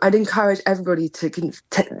I'd encourage everybody to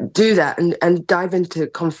do that and dive into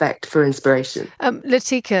Confect for inspiration.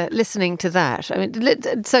 Latika, listening to that, I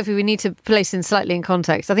mean, Sophie, we need to place in slightly in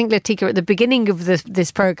context. I think Latika at the beginning of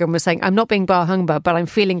this programme was saying, I'm not being bar humbug, but I'm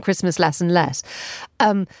feeling Christmas less and less.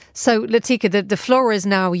 So Latika, the floor is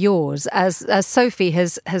now yours as Sophie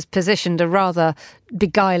has positioned a rather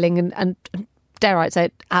beguiling and dare I say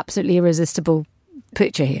it, absolutely irresistible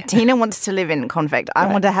picture here. Tina wants to live in Confect. I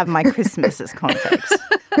want to have my Christmas as Confect.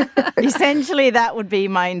 Essentially, that would be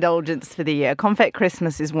my indulgence for the year. Confect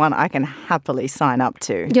Christmas is one I can happily sign up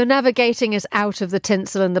to. You're navigating us out of the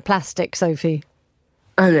tinsel and the plastic, Sophie.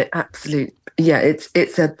 Oh, no, absolutely. Yeah, it's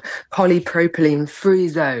a polypropylene free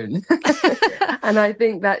zone. And I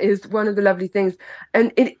think that is one of the lovely things.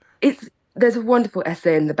 And there's a wonderful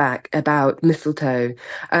essay in the back about mistletoe,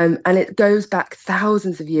 and it goes back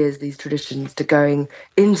thousands of years, these traditions, to going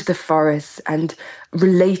into the forests and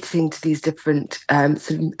relating to these different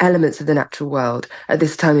sort of elements of the natural world at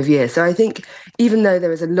this time of year. So I think even though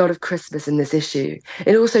there is a lot of Christmas in this issue,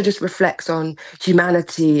 it also just reflects on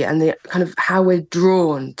humanity and the kind of how we're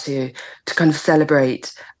drawn to kind of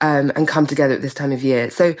celebrate and come together at this time of year.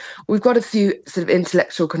 So we've got a few sort of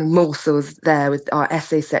intellectual kind of morsels there with our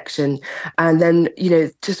essay section. And then,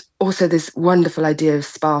 just also this wonderful idea of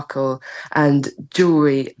sparkle and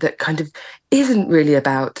jewelry that kind of isn't really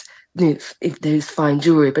about, if there's fine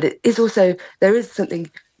jewelry, but it is also, there is something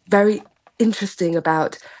very interesting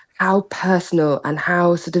about how personal and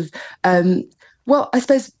how sort of, I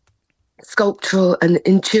suppose, sculptural and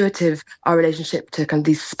intuitive our relationship to kind of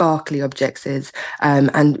these sparkly objects is,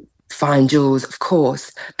 and fine jewels, of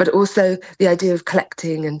course, but also the idea of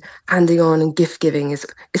collecting and handing on and gift giving is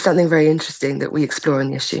something very interesting that we explore in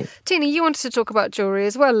the issue. Tina, you wanted to talk about jewellery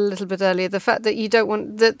as well a little bit earlier, the fact that you don't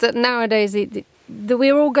want that nowadays that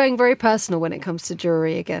we're all going very personal when it comes to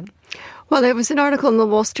jewellery again. Well, there was an article in the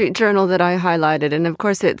Wall Street Journal that I highlighted, and of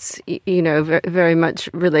course it's, very much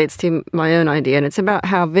relates to my own idea, and it's about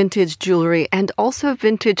how vintage jewelry and also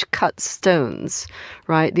vintage cut stones,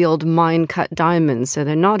 right? The old mine-cut diamonds, so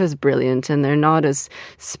they're not as brilliant and they're not as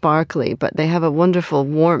sparkly, but they have a wonderful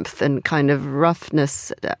warmth and kind of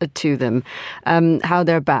roughness to them, how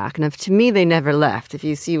they're back. And to me, they never left. If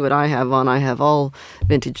you see what I have on, I have all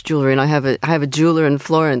vintage jewelry, and I have a jeweler in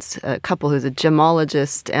Florence, a couple who's a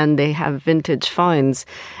gemologist, and they have vintage finds,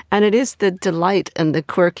 and it is the delight and the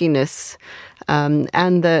quirkiness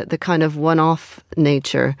and the kind of one-off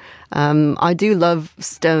nature. I do love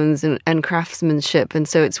stones and craftsmanship, and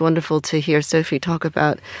so it's wonderful to hear Sophie talk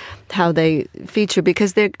about how they feature,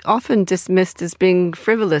 because they're often dismissed as being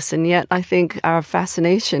frivolous, and yet I think our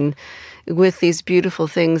fascination with these beautiful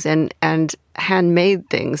things and handmade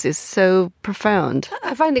things is so profound.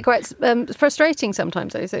 I find it quite frustrating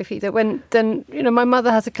sometimes, though, Sophie, that my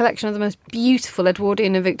mother has a collection of the most beautiful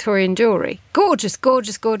Edwardian and Victorian jewellery. Gorgeous,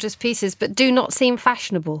 gorgeous, gorgeous pieces, but do not seem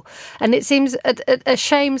fashionable. And it seems a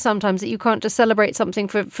shame sometimes that you can't just celebrate something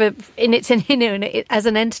as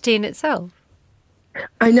an entity in itself.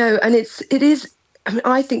 I know, and it is. I mean,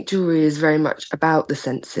 I think jewellery is very much about the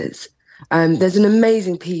senses. There's an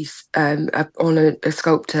amazing piece on a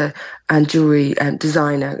sculptor and jewellery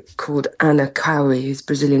designer called Ana Kauri, who's a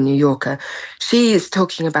Brazilian New Yorker. She is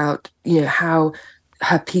talking about, how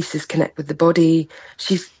her pieces connect with the body.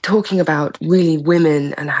 She's talking about really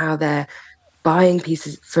women and how they're buying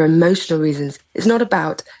pieces for emotional reasons. It's not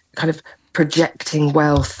about kind of projecting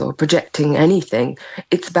wealth or projecting anything.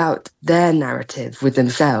 It's about their narrative with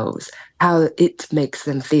themselves, how it makes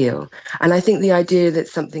them feel. And I think the idea that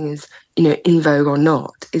something is, in vogue or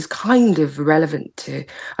not is kind of relevant to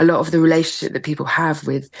a lot of the relationship that people have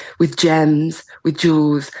with gems, with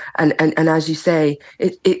jewels. And as you say,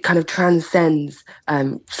 it kind of transcends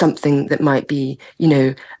something that might be,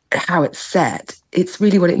 how it's set. It's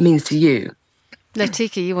really what it means to you.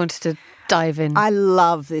 Latika, you wanted to dive in. I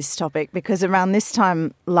love this topic because around this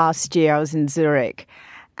time last year I was in Zurich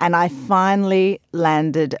and I finally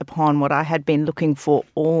landed upon what I had been looking for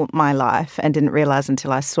all my life and didn't realise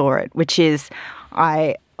until I saw it, which is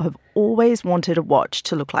I have always wanted a watch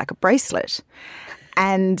to look like a bracelet.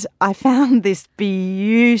 And I found this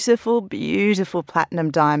beautiful, beautiful platinum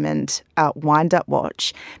diamond wind-up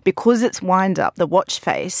watch. Because it's wind-up, the watch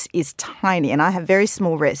face is tiny, and I have very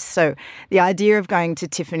small wrists. So the idea of going to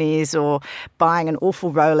Tiffany's or buying an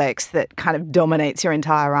awful Rolex that kind of dominates your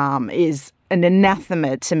entire arm is an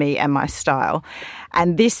anathema to me and my style.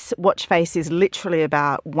 And this watch face is literally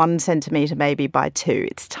about 1 centimetre maybe by 2.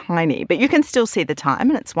 It's tiny, but you can still see the time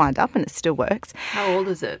and it's wind up and it still works. How old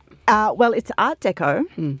is it? Well, it's Art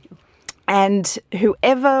Deco. And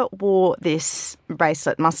whoever wore this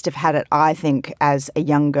bracelet must have had it, I think, as a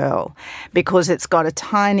young girl, because it's got a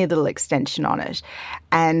tiny little extension on it.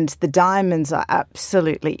 And the diamonds are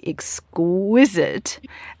absolutely exquisite.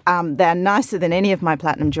 They're nicer than any of my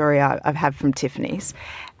platinum jewellery I've had from Tiffany's.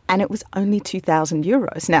 And it was only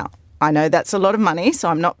 €2,000. Now, I know that's a lot of money, so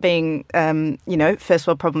I'm not being, first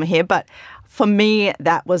world problem here, but for me,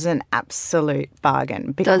 that was an absolute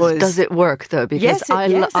bargain. Because Does it work, though? Because yes,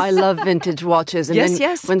 I love vintage watches. And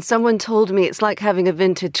then when someone told me it's like having a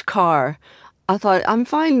vintage car, I thought, I'm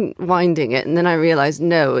fine winding it. And then I realised,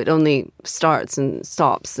 no, it only starts and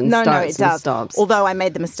stops and starts and stops. Although I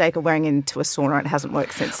made the mistake of wearing it into a sauna, it hasn't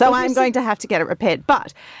worked since. So I'm going to have to get it repaired.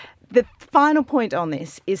 But the final point on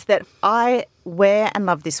this is that I wear and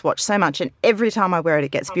love this watch so much, and every time I wear it,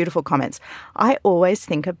 it gets beautiful comments. I always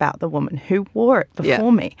think about the woman who wore it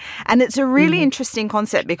before me. And it's a really interesting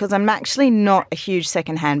concept because I'm actually not a huge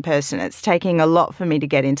secondhand person. It's taking a lot for me to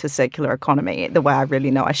get into circular economy the way I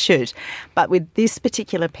really know I should. But with this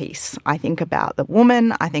particular piece, I think about the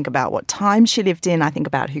woman, I think about what time she lived in, I think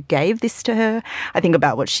about who gave this to her, I think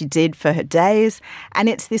about what she did for her days. And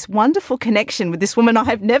it's this wonderful connection with this woman I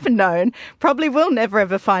have never known, probably will never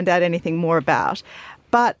ever find out anything more about.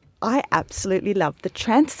 But I absolutely love the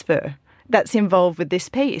transfer that's involved with this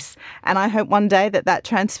piece. And I hope one day that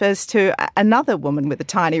transfers to another woman with a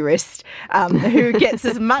tiny wrist who gets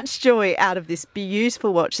as much joy out of this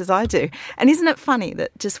beautiful watch as I do. And isn't it funny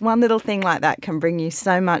that just one little thing like that can bring you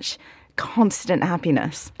so much constant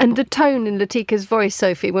happiness? And the tone in Latika's voice,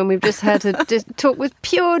 Sophie, when we've just heard her talk with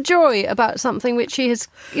pure joy about something which she has,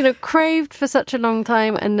 craved for such a long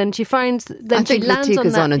time, and then she finds that she lands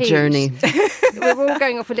Latika's on that a journey. We're all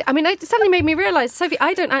going off with it. I mean, it suddenly made me realise, Sophie,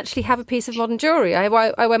 I don't actually have a piece of modern jewellery. I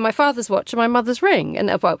wear my father's watch and my mother's ring,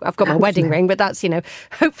 and I've got my wedding ring, but that's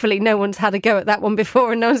hopefully no one's had a go at that one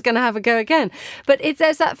before, and no one's going to have a go again. But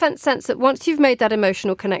there's that sense that once you've made that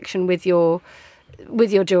emotional connection with your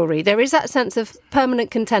jewellery, there is that sense of permanent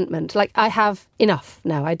contentment. Like, I have enough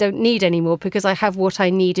now. I don't need any more because I have what I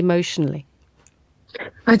need emotionally.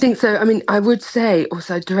 I think so. I mean, I would say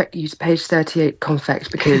also direct you to page 38 Confect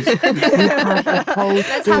because we have a whole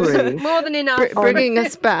Let's story. have more than enough. Bringing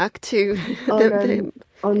us back to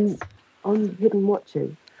on hidden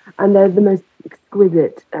watches, and they're the most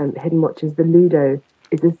exquisite hidden watches. The Ludo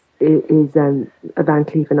is a Van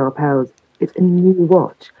Cleef and Arpels. It's a new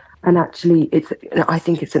watch. And actually, I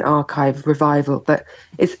think it's an archive revival, but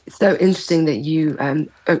it's so interesting that you are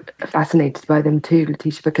fascinated by them too,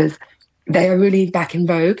 Letitia, because they are really back in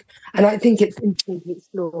vogue. And I think it's interesting to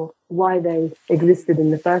explore why they existed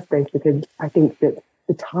in the first place, because I think that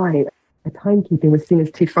the timekeeping was seen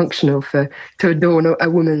as too functional to adorn a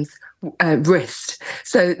woman's wrist.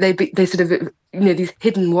 So they sort of, these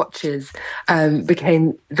hidden watches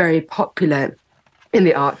became very popular in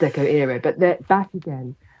the Art Deco era, but they're back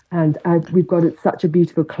again. And we've got such a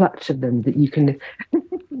beautiful clutch of them that you can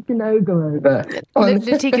go over.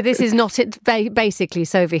 Latika, this is not it. Basically,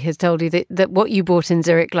 Sophie has told you that what you bought in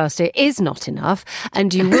Zurich last year is not enough,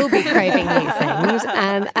 and you will be craving new things.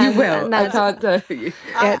 And you will. And I can't tell you.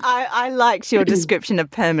 I liked your description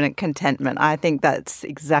of permanent contentment. I think that's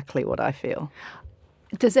exactly what I feel.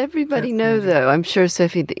 Does everybody know, though, I'm sure,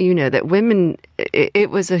 Sophie, that you know, that women, it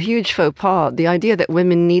was a huge faux pas. The idea that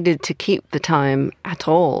women needed to keep the time at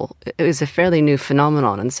all, it was a fairly new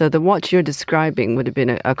phenomenon. And so the watch you're describing would have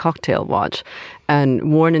been a cocktail watch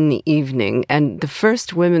and worn in the evening. And the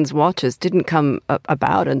first women's watches didn't come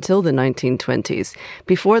about until the 1920s.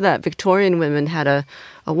 Before that, Victorian women had a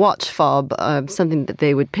watch fob, something that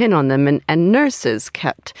they would pin on them, and nurses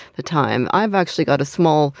kept the time. I've actually got a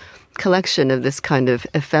small collection of this kind of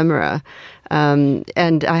ephemera.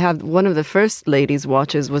 And I have one of the first ladies'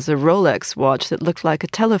 watches was a Rolex watch that looked like a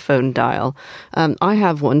telephone dial. I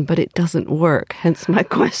have one, but it doesn't work. Hence my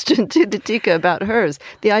question to Latika about hers.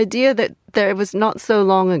 The idea that there was not so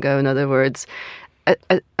long ago, in other words,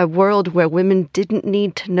 a world where women didn't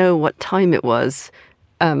need to know what time it was,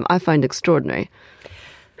 I find extraordinary.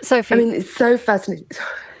 Sophie, I mean, it's so fascinating.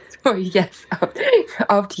 Sorry, yes.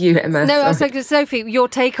 After you, Emma. No, I was like, Sophie, your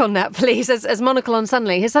take on that, please, as Monocle on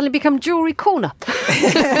Sunday has suddenly become Jewellery Corner.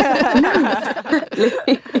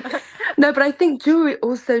 No, but I think jewellery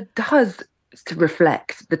also does to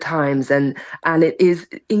reflect the times, and it is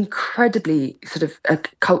incredibly sort of a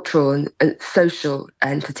cultural and social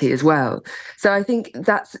entity as well. So I think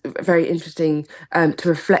that's very interesting to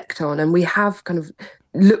reflect on, and we have kind of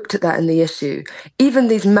looked at that in the issue. Even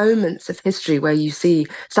these moments of history where you see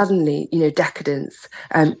suddenly, decadence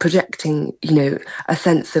projecting, a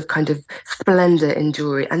sense of kind of splendor in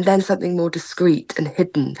jewelry, and then something more discreet and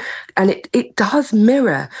hidden. And it does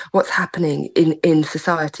mirror what's happening in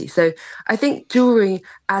society. So I think jewelry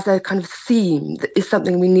as a kind of theme is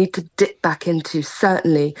something we need to dip back into,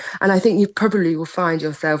 certainly. And I think you probably will find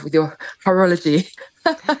yourself with your horology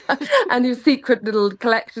and your secret little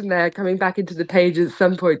collection there coming back into the pages at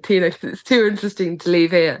some point, Tina, because it's too interesting to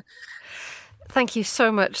leave here. Thank you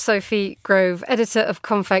so much, Sophie Grove, editor of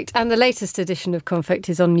Confect, and the latest edition of Confect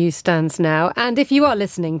is on newsstands now. And if you are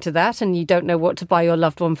listening to that and you don't know what to buy your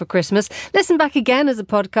loved one for Christmas, listen back again as a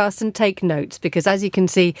podcast and take notes, because as you can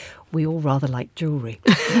see, we all rather like jewellery.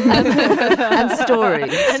 And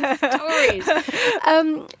stories.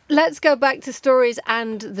 Let's go back to stories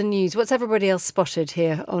and the news. What's everybody else spotted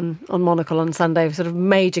here on Monocle on Sunday? Sort of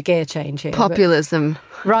major gear change here. Populism.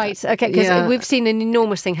 Right, okay, because we've seen an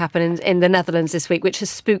enormous thing happen in the Netherlands this week, which has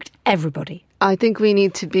spooked everybody. I think we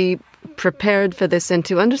need to be prepared for this and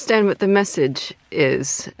to understand what the message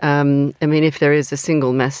is. If there is a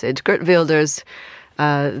single message. Geert Wilders,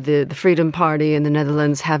 the Freedom Party in the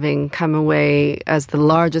Netherlands, having come away as the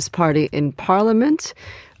largest party in parliament.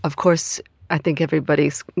 Of course, I think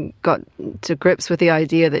everybody's got to grips with the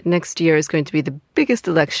idea that next year is going to be the biggest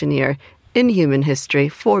election year in human history,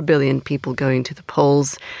 4 billion people going to the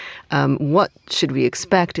polls. What should we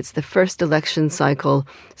expect? It's the first election cycle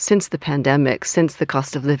since the pandemic, since the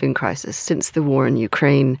cost of living crisis, since the war in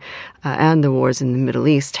Ukraine and the wars in the Middle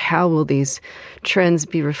East. How will these trends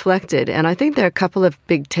be reflected? And I think there are a couple of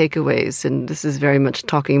big takeaways, and this is very much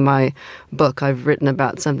talking my book. I've written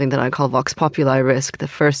about something that I call Vox Populi risk, the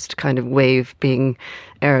first kind of wave being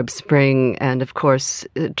Arab Spring and, of course,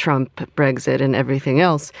 Trump, Brexit and everything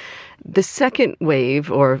else. The second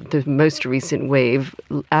wave, or the most recent wave,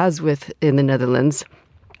 as with in the Netherlands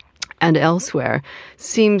and elsewhere,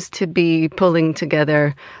 seems to be pulling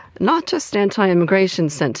together not just anti-immigration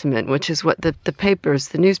sentiment, which is what the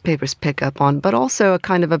newspapers pick up on, but also a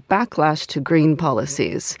kind of a backlash to green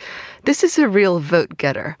policies. This is a real vote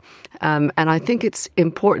getter. And I think it's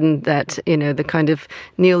important that, the kind of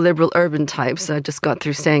neoliberal urban types, I just got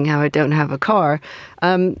through saying how I don't have a car.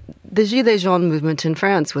 The Gilets Jaunes movement in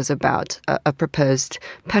France was about a proposed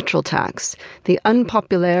petrol tax. The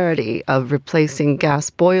unpopularity of replacing gas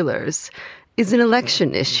boilers is an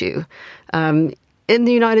election issue. In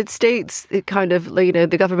the United States, it kind of,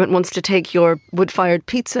 the government wants to take your wood-fired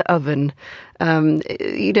pizza oven.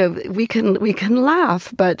 We can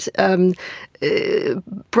laugh, but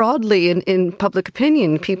broadly in public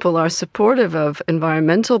opinion, people are supportive of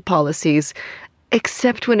environmental policies,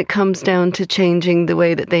 except when it comes down to changing the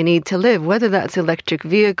way that they need to live, whether that's electric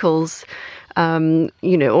vehicles,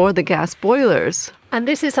 or the gas boilers. And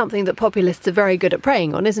this is something that populists are very good at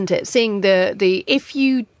preying on, isn't it? Seeing the if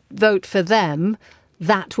you vote for them,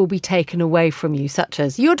 that will be taken away from you, such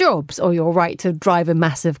as your jobs or your right to drive a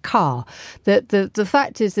massive car. The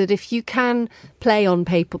fact is that if you can play on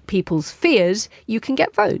people's fears, you can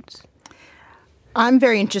get votes. I'm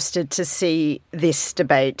very interested to see this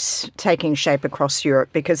debate taking shape across Europe,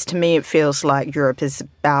 because to me it feels like Europe is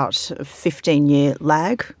about a 15-year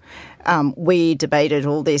lag. We debated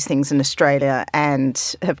all these things in Australia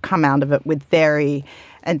and have come out of it with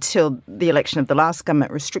until the election of the last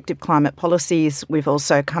government, restrictive climate policies. We've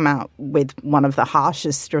also come out with one of the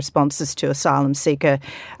harshest responses to asylum seeker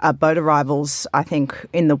boat arrivals, I think,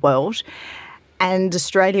 in the world. And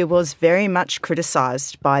Australia was very much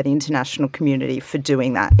criticised by the international community for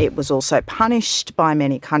doing that. It was also punished by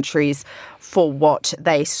many countries for what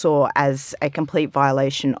they saw as a complete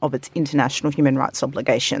violation of its international human rights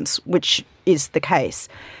obligations, which is the case.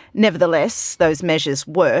 Nevertheless, those measures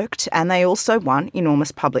worked and they also won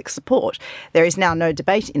enormous public support. There is now no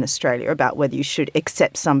debate in Australia about whether you should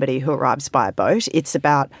accept somebody who arrives by a boat. It's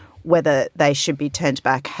about whether they should be turned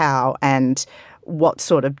back, how, and what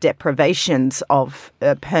sort of deprivations of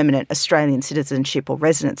permanent Australian citizenship or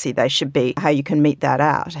residency they should be, how you can meter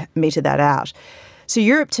that out. So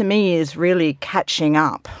Europe, to me, is really catching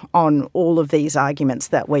up on all of these arguments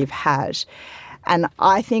that we've had. And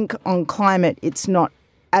I think on climate, it's not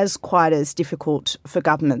quite as difficult for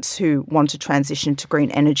governments who want to transition to green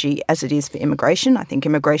energy as it is for immigration. I think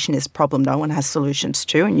immigration is a problem no one has solutions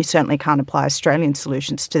to, and you certainly can't apply Australian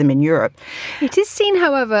solutions to them in Europe. It is seen,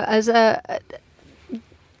 however, as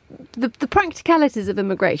the practicalities of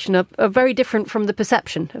immigration are very different from the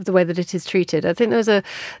perception of the way that it is treated. I think there's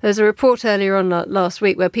a report earlier on last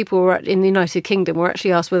week where people were in the United Kingdom were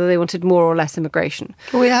actually asked whether they wanted more or less immigration.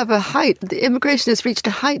 We have a height. The immigration has reached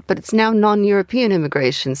a height, but it's now non-European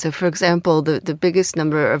immigration. So, for example, the biggest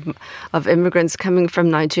number of immigrants coming from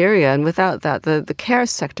Nigeria, and without that, the care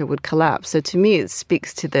sector would collapse. So, to me, it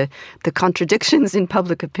speaks to the contradictions in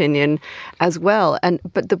public opinion as well.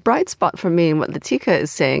 But the bright spot for me, and what Latika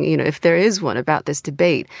is saying, if there is one about this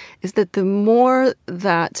debate, is that the more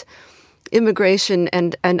that immigration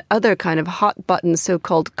and other kind of hot button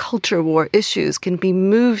so-called culture war issues can be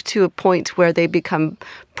moved to a point where they become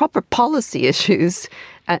proper policy issues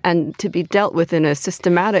and to be dealt with in a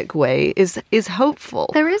systematic way is hopeful.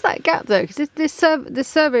 There is that gap, though, because this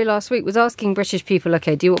survey last week was asking British people,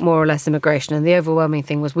 OK, do you want more or less immigration? And the overwhelming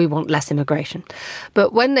thing was, we want less immigration.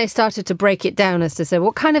 But when they started to break it down as to say,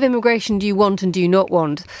 what kind of immigration do you want and do you not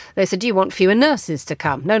want? They said, do you want fewer nurses to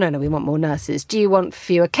come? No, we want more nurses. Do you want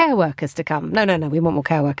fewer care workers to come? No, we want more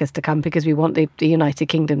care workers to come because we want the United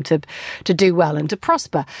Kingdom to do well and to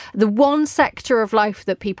prosper. The one sector of life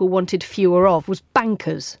that people wanted fewer of was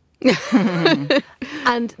bankers.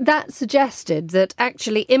 And that suggested that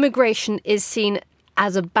actually immigration is seen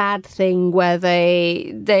as a bad thing, where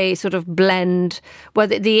they sort of blend, where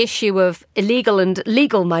the issue of illegal and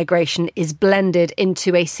legal migration is blended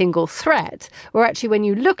into a single thread, where actually when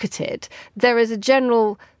you look at it, there is a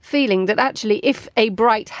general feeling that actually if a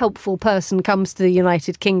bright, helpful person comes to the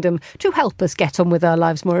United Kingdom to help us get on with our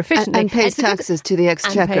lives more efficiently. And pays taxes to the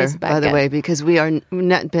Exchequer, by the way, because we are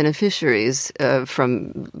net beneficiaries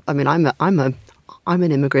I'm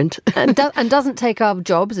an immigrant. and doesn't take our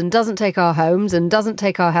jobs and doesn't take our homes and doesn't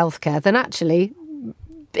take our healthcare, then actually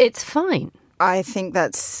it's fine. I think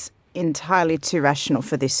that's entirely too rational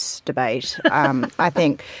for this debate. I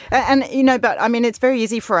think, but I mean, it's very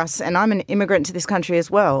easy for us, and I'm an immigrant to this country as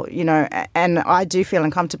well, and I do feel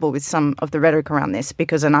uncomfortable with some of the rhetoric around this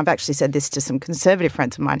and I've actually said this to some conservative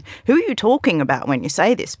friends of mine. Who are you talking about when you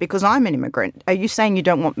say this? Because I'm an immigrant. Are you saying you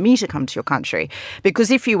don't want me to come to your country? Because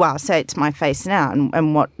if you are, say it to my face now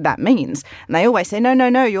and what that means. And they always say,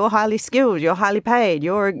 no, you're highly skilled, you're highly paid,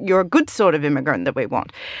 you're a good sort of immigrant that we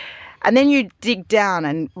want. And then you dig down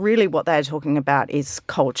and really what they're talking about is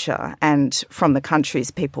culture and from the countries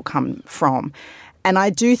people come from. And I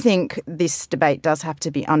do think this debate does have to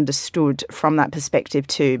be understood from that perspective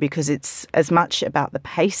too, because it's as much about the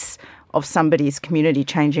pace of somebody's community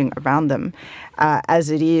changing around them as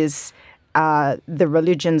it is the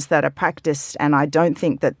religions that are practiced. And I don't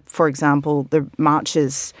think that, for example, the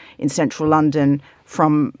marches in central London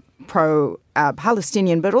from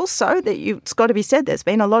pro-Palestinian, but also that it's got to be said there's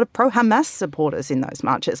been a lot of pro-Hamas supporters in those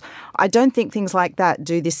marches. I don't think things like that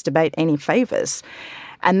do this debate any favours.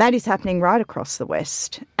 And that is happening right across the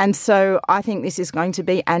West. And so I think this is going to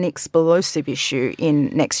be an explosive issue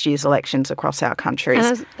in next year's elections across our countries.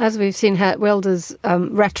 And as we've seen, Wilder's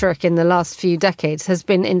rhetoric in the last few decades has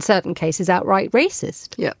been, in certain cases, outright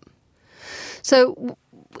racist. Yeah. So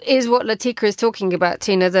is what Latika is talking about,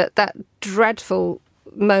 Tina, that dreadful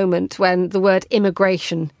moment when the word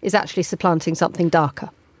immigration is actually supplanting something darker?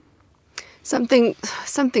 Something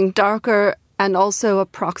darker, and also a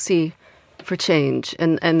proxy for change.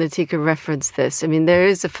 And Latika referenced this. I mean, there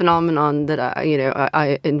is a phenomenon that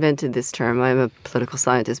I invented this term. I'm a political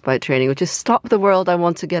scientist by training, which is stop the world I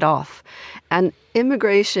want to get off. And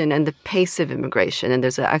immigration and the pace of immigration, and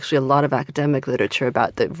there's actually a lot of academic literature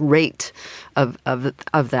about the rate of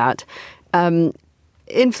that,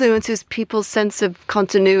 influences people's sense of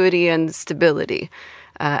continuity and stability.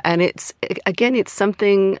 And it's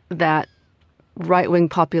something that right-wing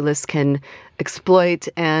populists can exploit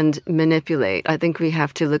and manipulate. I think we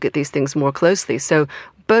have to look at these things more closely. So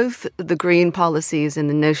both the green policies and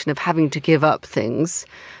the notion of having to give up things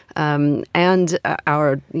and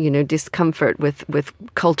our discomfort with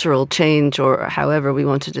cultural change, or however we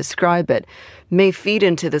want to describe it, may feed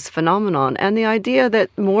into this phenomenon. And the idea that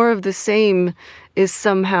more of the same is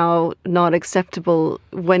somehow not acceptable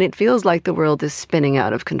when it feels like the world is spinning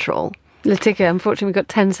out of control. Latika, unfortunately, we've got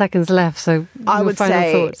 10 seconds left, so I would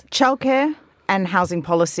say thoughts. Childcare and housing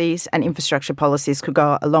policies and infrastructure policies could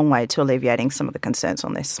go a long way to alleviating some of the concerns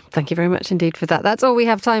on this. Thank you very much indeed for that. That's all we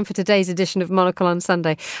have time for today's edition of Monocle on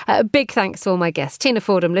Sunday. Big thanks to all my guests, Tina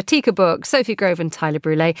Fordham, Latika Book, Sophie Grove and Tyler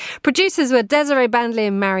Brûlé. Producers were Desiree Bandley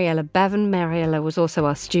and Mariella Bevan. Mariella was also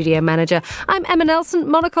our studio manager. I'm Emma Nelson.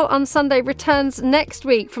 Monocle on Sunday returns next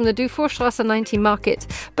week from the Dufourstrasse 19 market.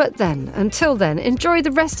 But then, until then, enjoy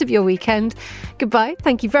the rest of your weekend. Goodbye.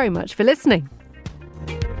 Thank you very much for listening.